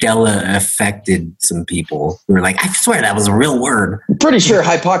Mandela affected some people who were like, I swear that was a real word. I'm pretty sure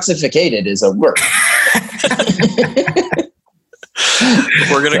hypoxificated is a word.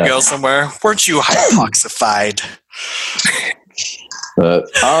 We're going to go somewhere. Weren't you hypoxified?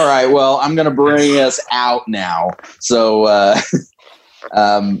 All right. Well, I'm going to bring us out now. So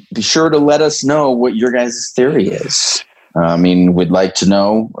be sure to let us know what your guys' theory is. I mean, we'd like to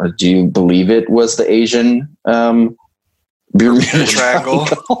know, do you believe it was the Asian Bermuda Triangle?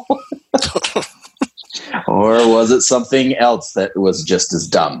 Or was it something else that was just as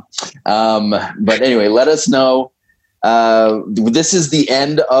dumb? But anyway, let us know. This is the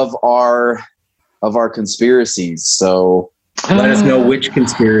end of our conspiracies. So Let us know which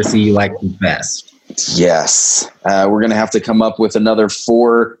conspiracy you like the best. yes, we're going to have to come up with another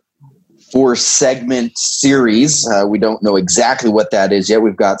four segment series. We don't know exactly what that is yet.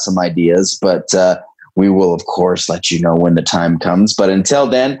 We've got some ideas, but we will, of course, let you know when the time comes. But until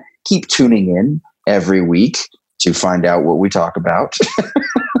then, keep tuning in every week to find out what we talk about,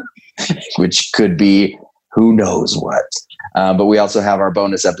 which could be who knows what. But we also have our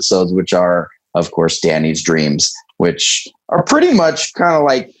bonus episodes, which are, of course, Danny's Dreams, which are pretty much kind of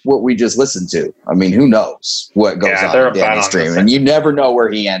like what we just listened to. I mean, who knows what goes on they're in Danny's about on the Dream, same. and you never know where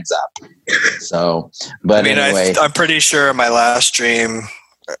he ends up. So, but I mean, anyway, I'm pretty sure my last dream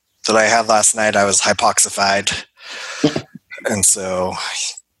that I had last night, I was hypoxified. And so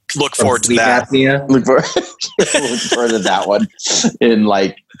look forward to Sleep that. apnea. look forward to that one in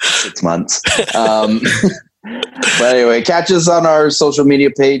like 6 months. But anyway, catch us on our social media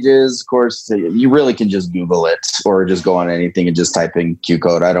pages. Of course, you really can just Google it or just go on anything and just type in Q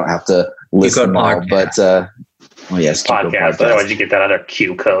code. I don't have to listen all, but well, yes, Q Code Podcast. Otherwise, you get that other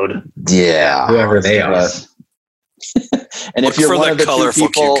Q code. Yeah, Whoever they are. And Look if you're for one the of the two colorful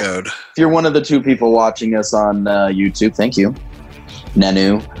people, Q code. if you're one of the 2 people watching us on YouTube, thank you,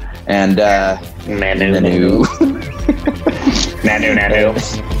 Nanu and Nanu.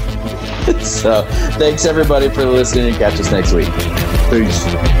 Nanu. So, thanks everybody for listening, and catch us next week.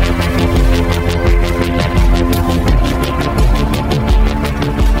 Peace.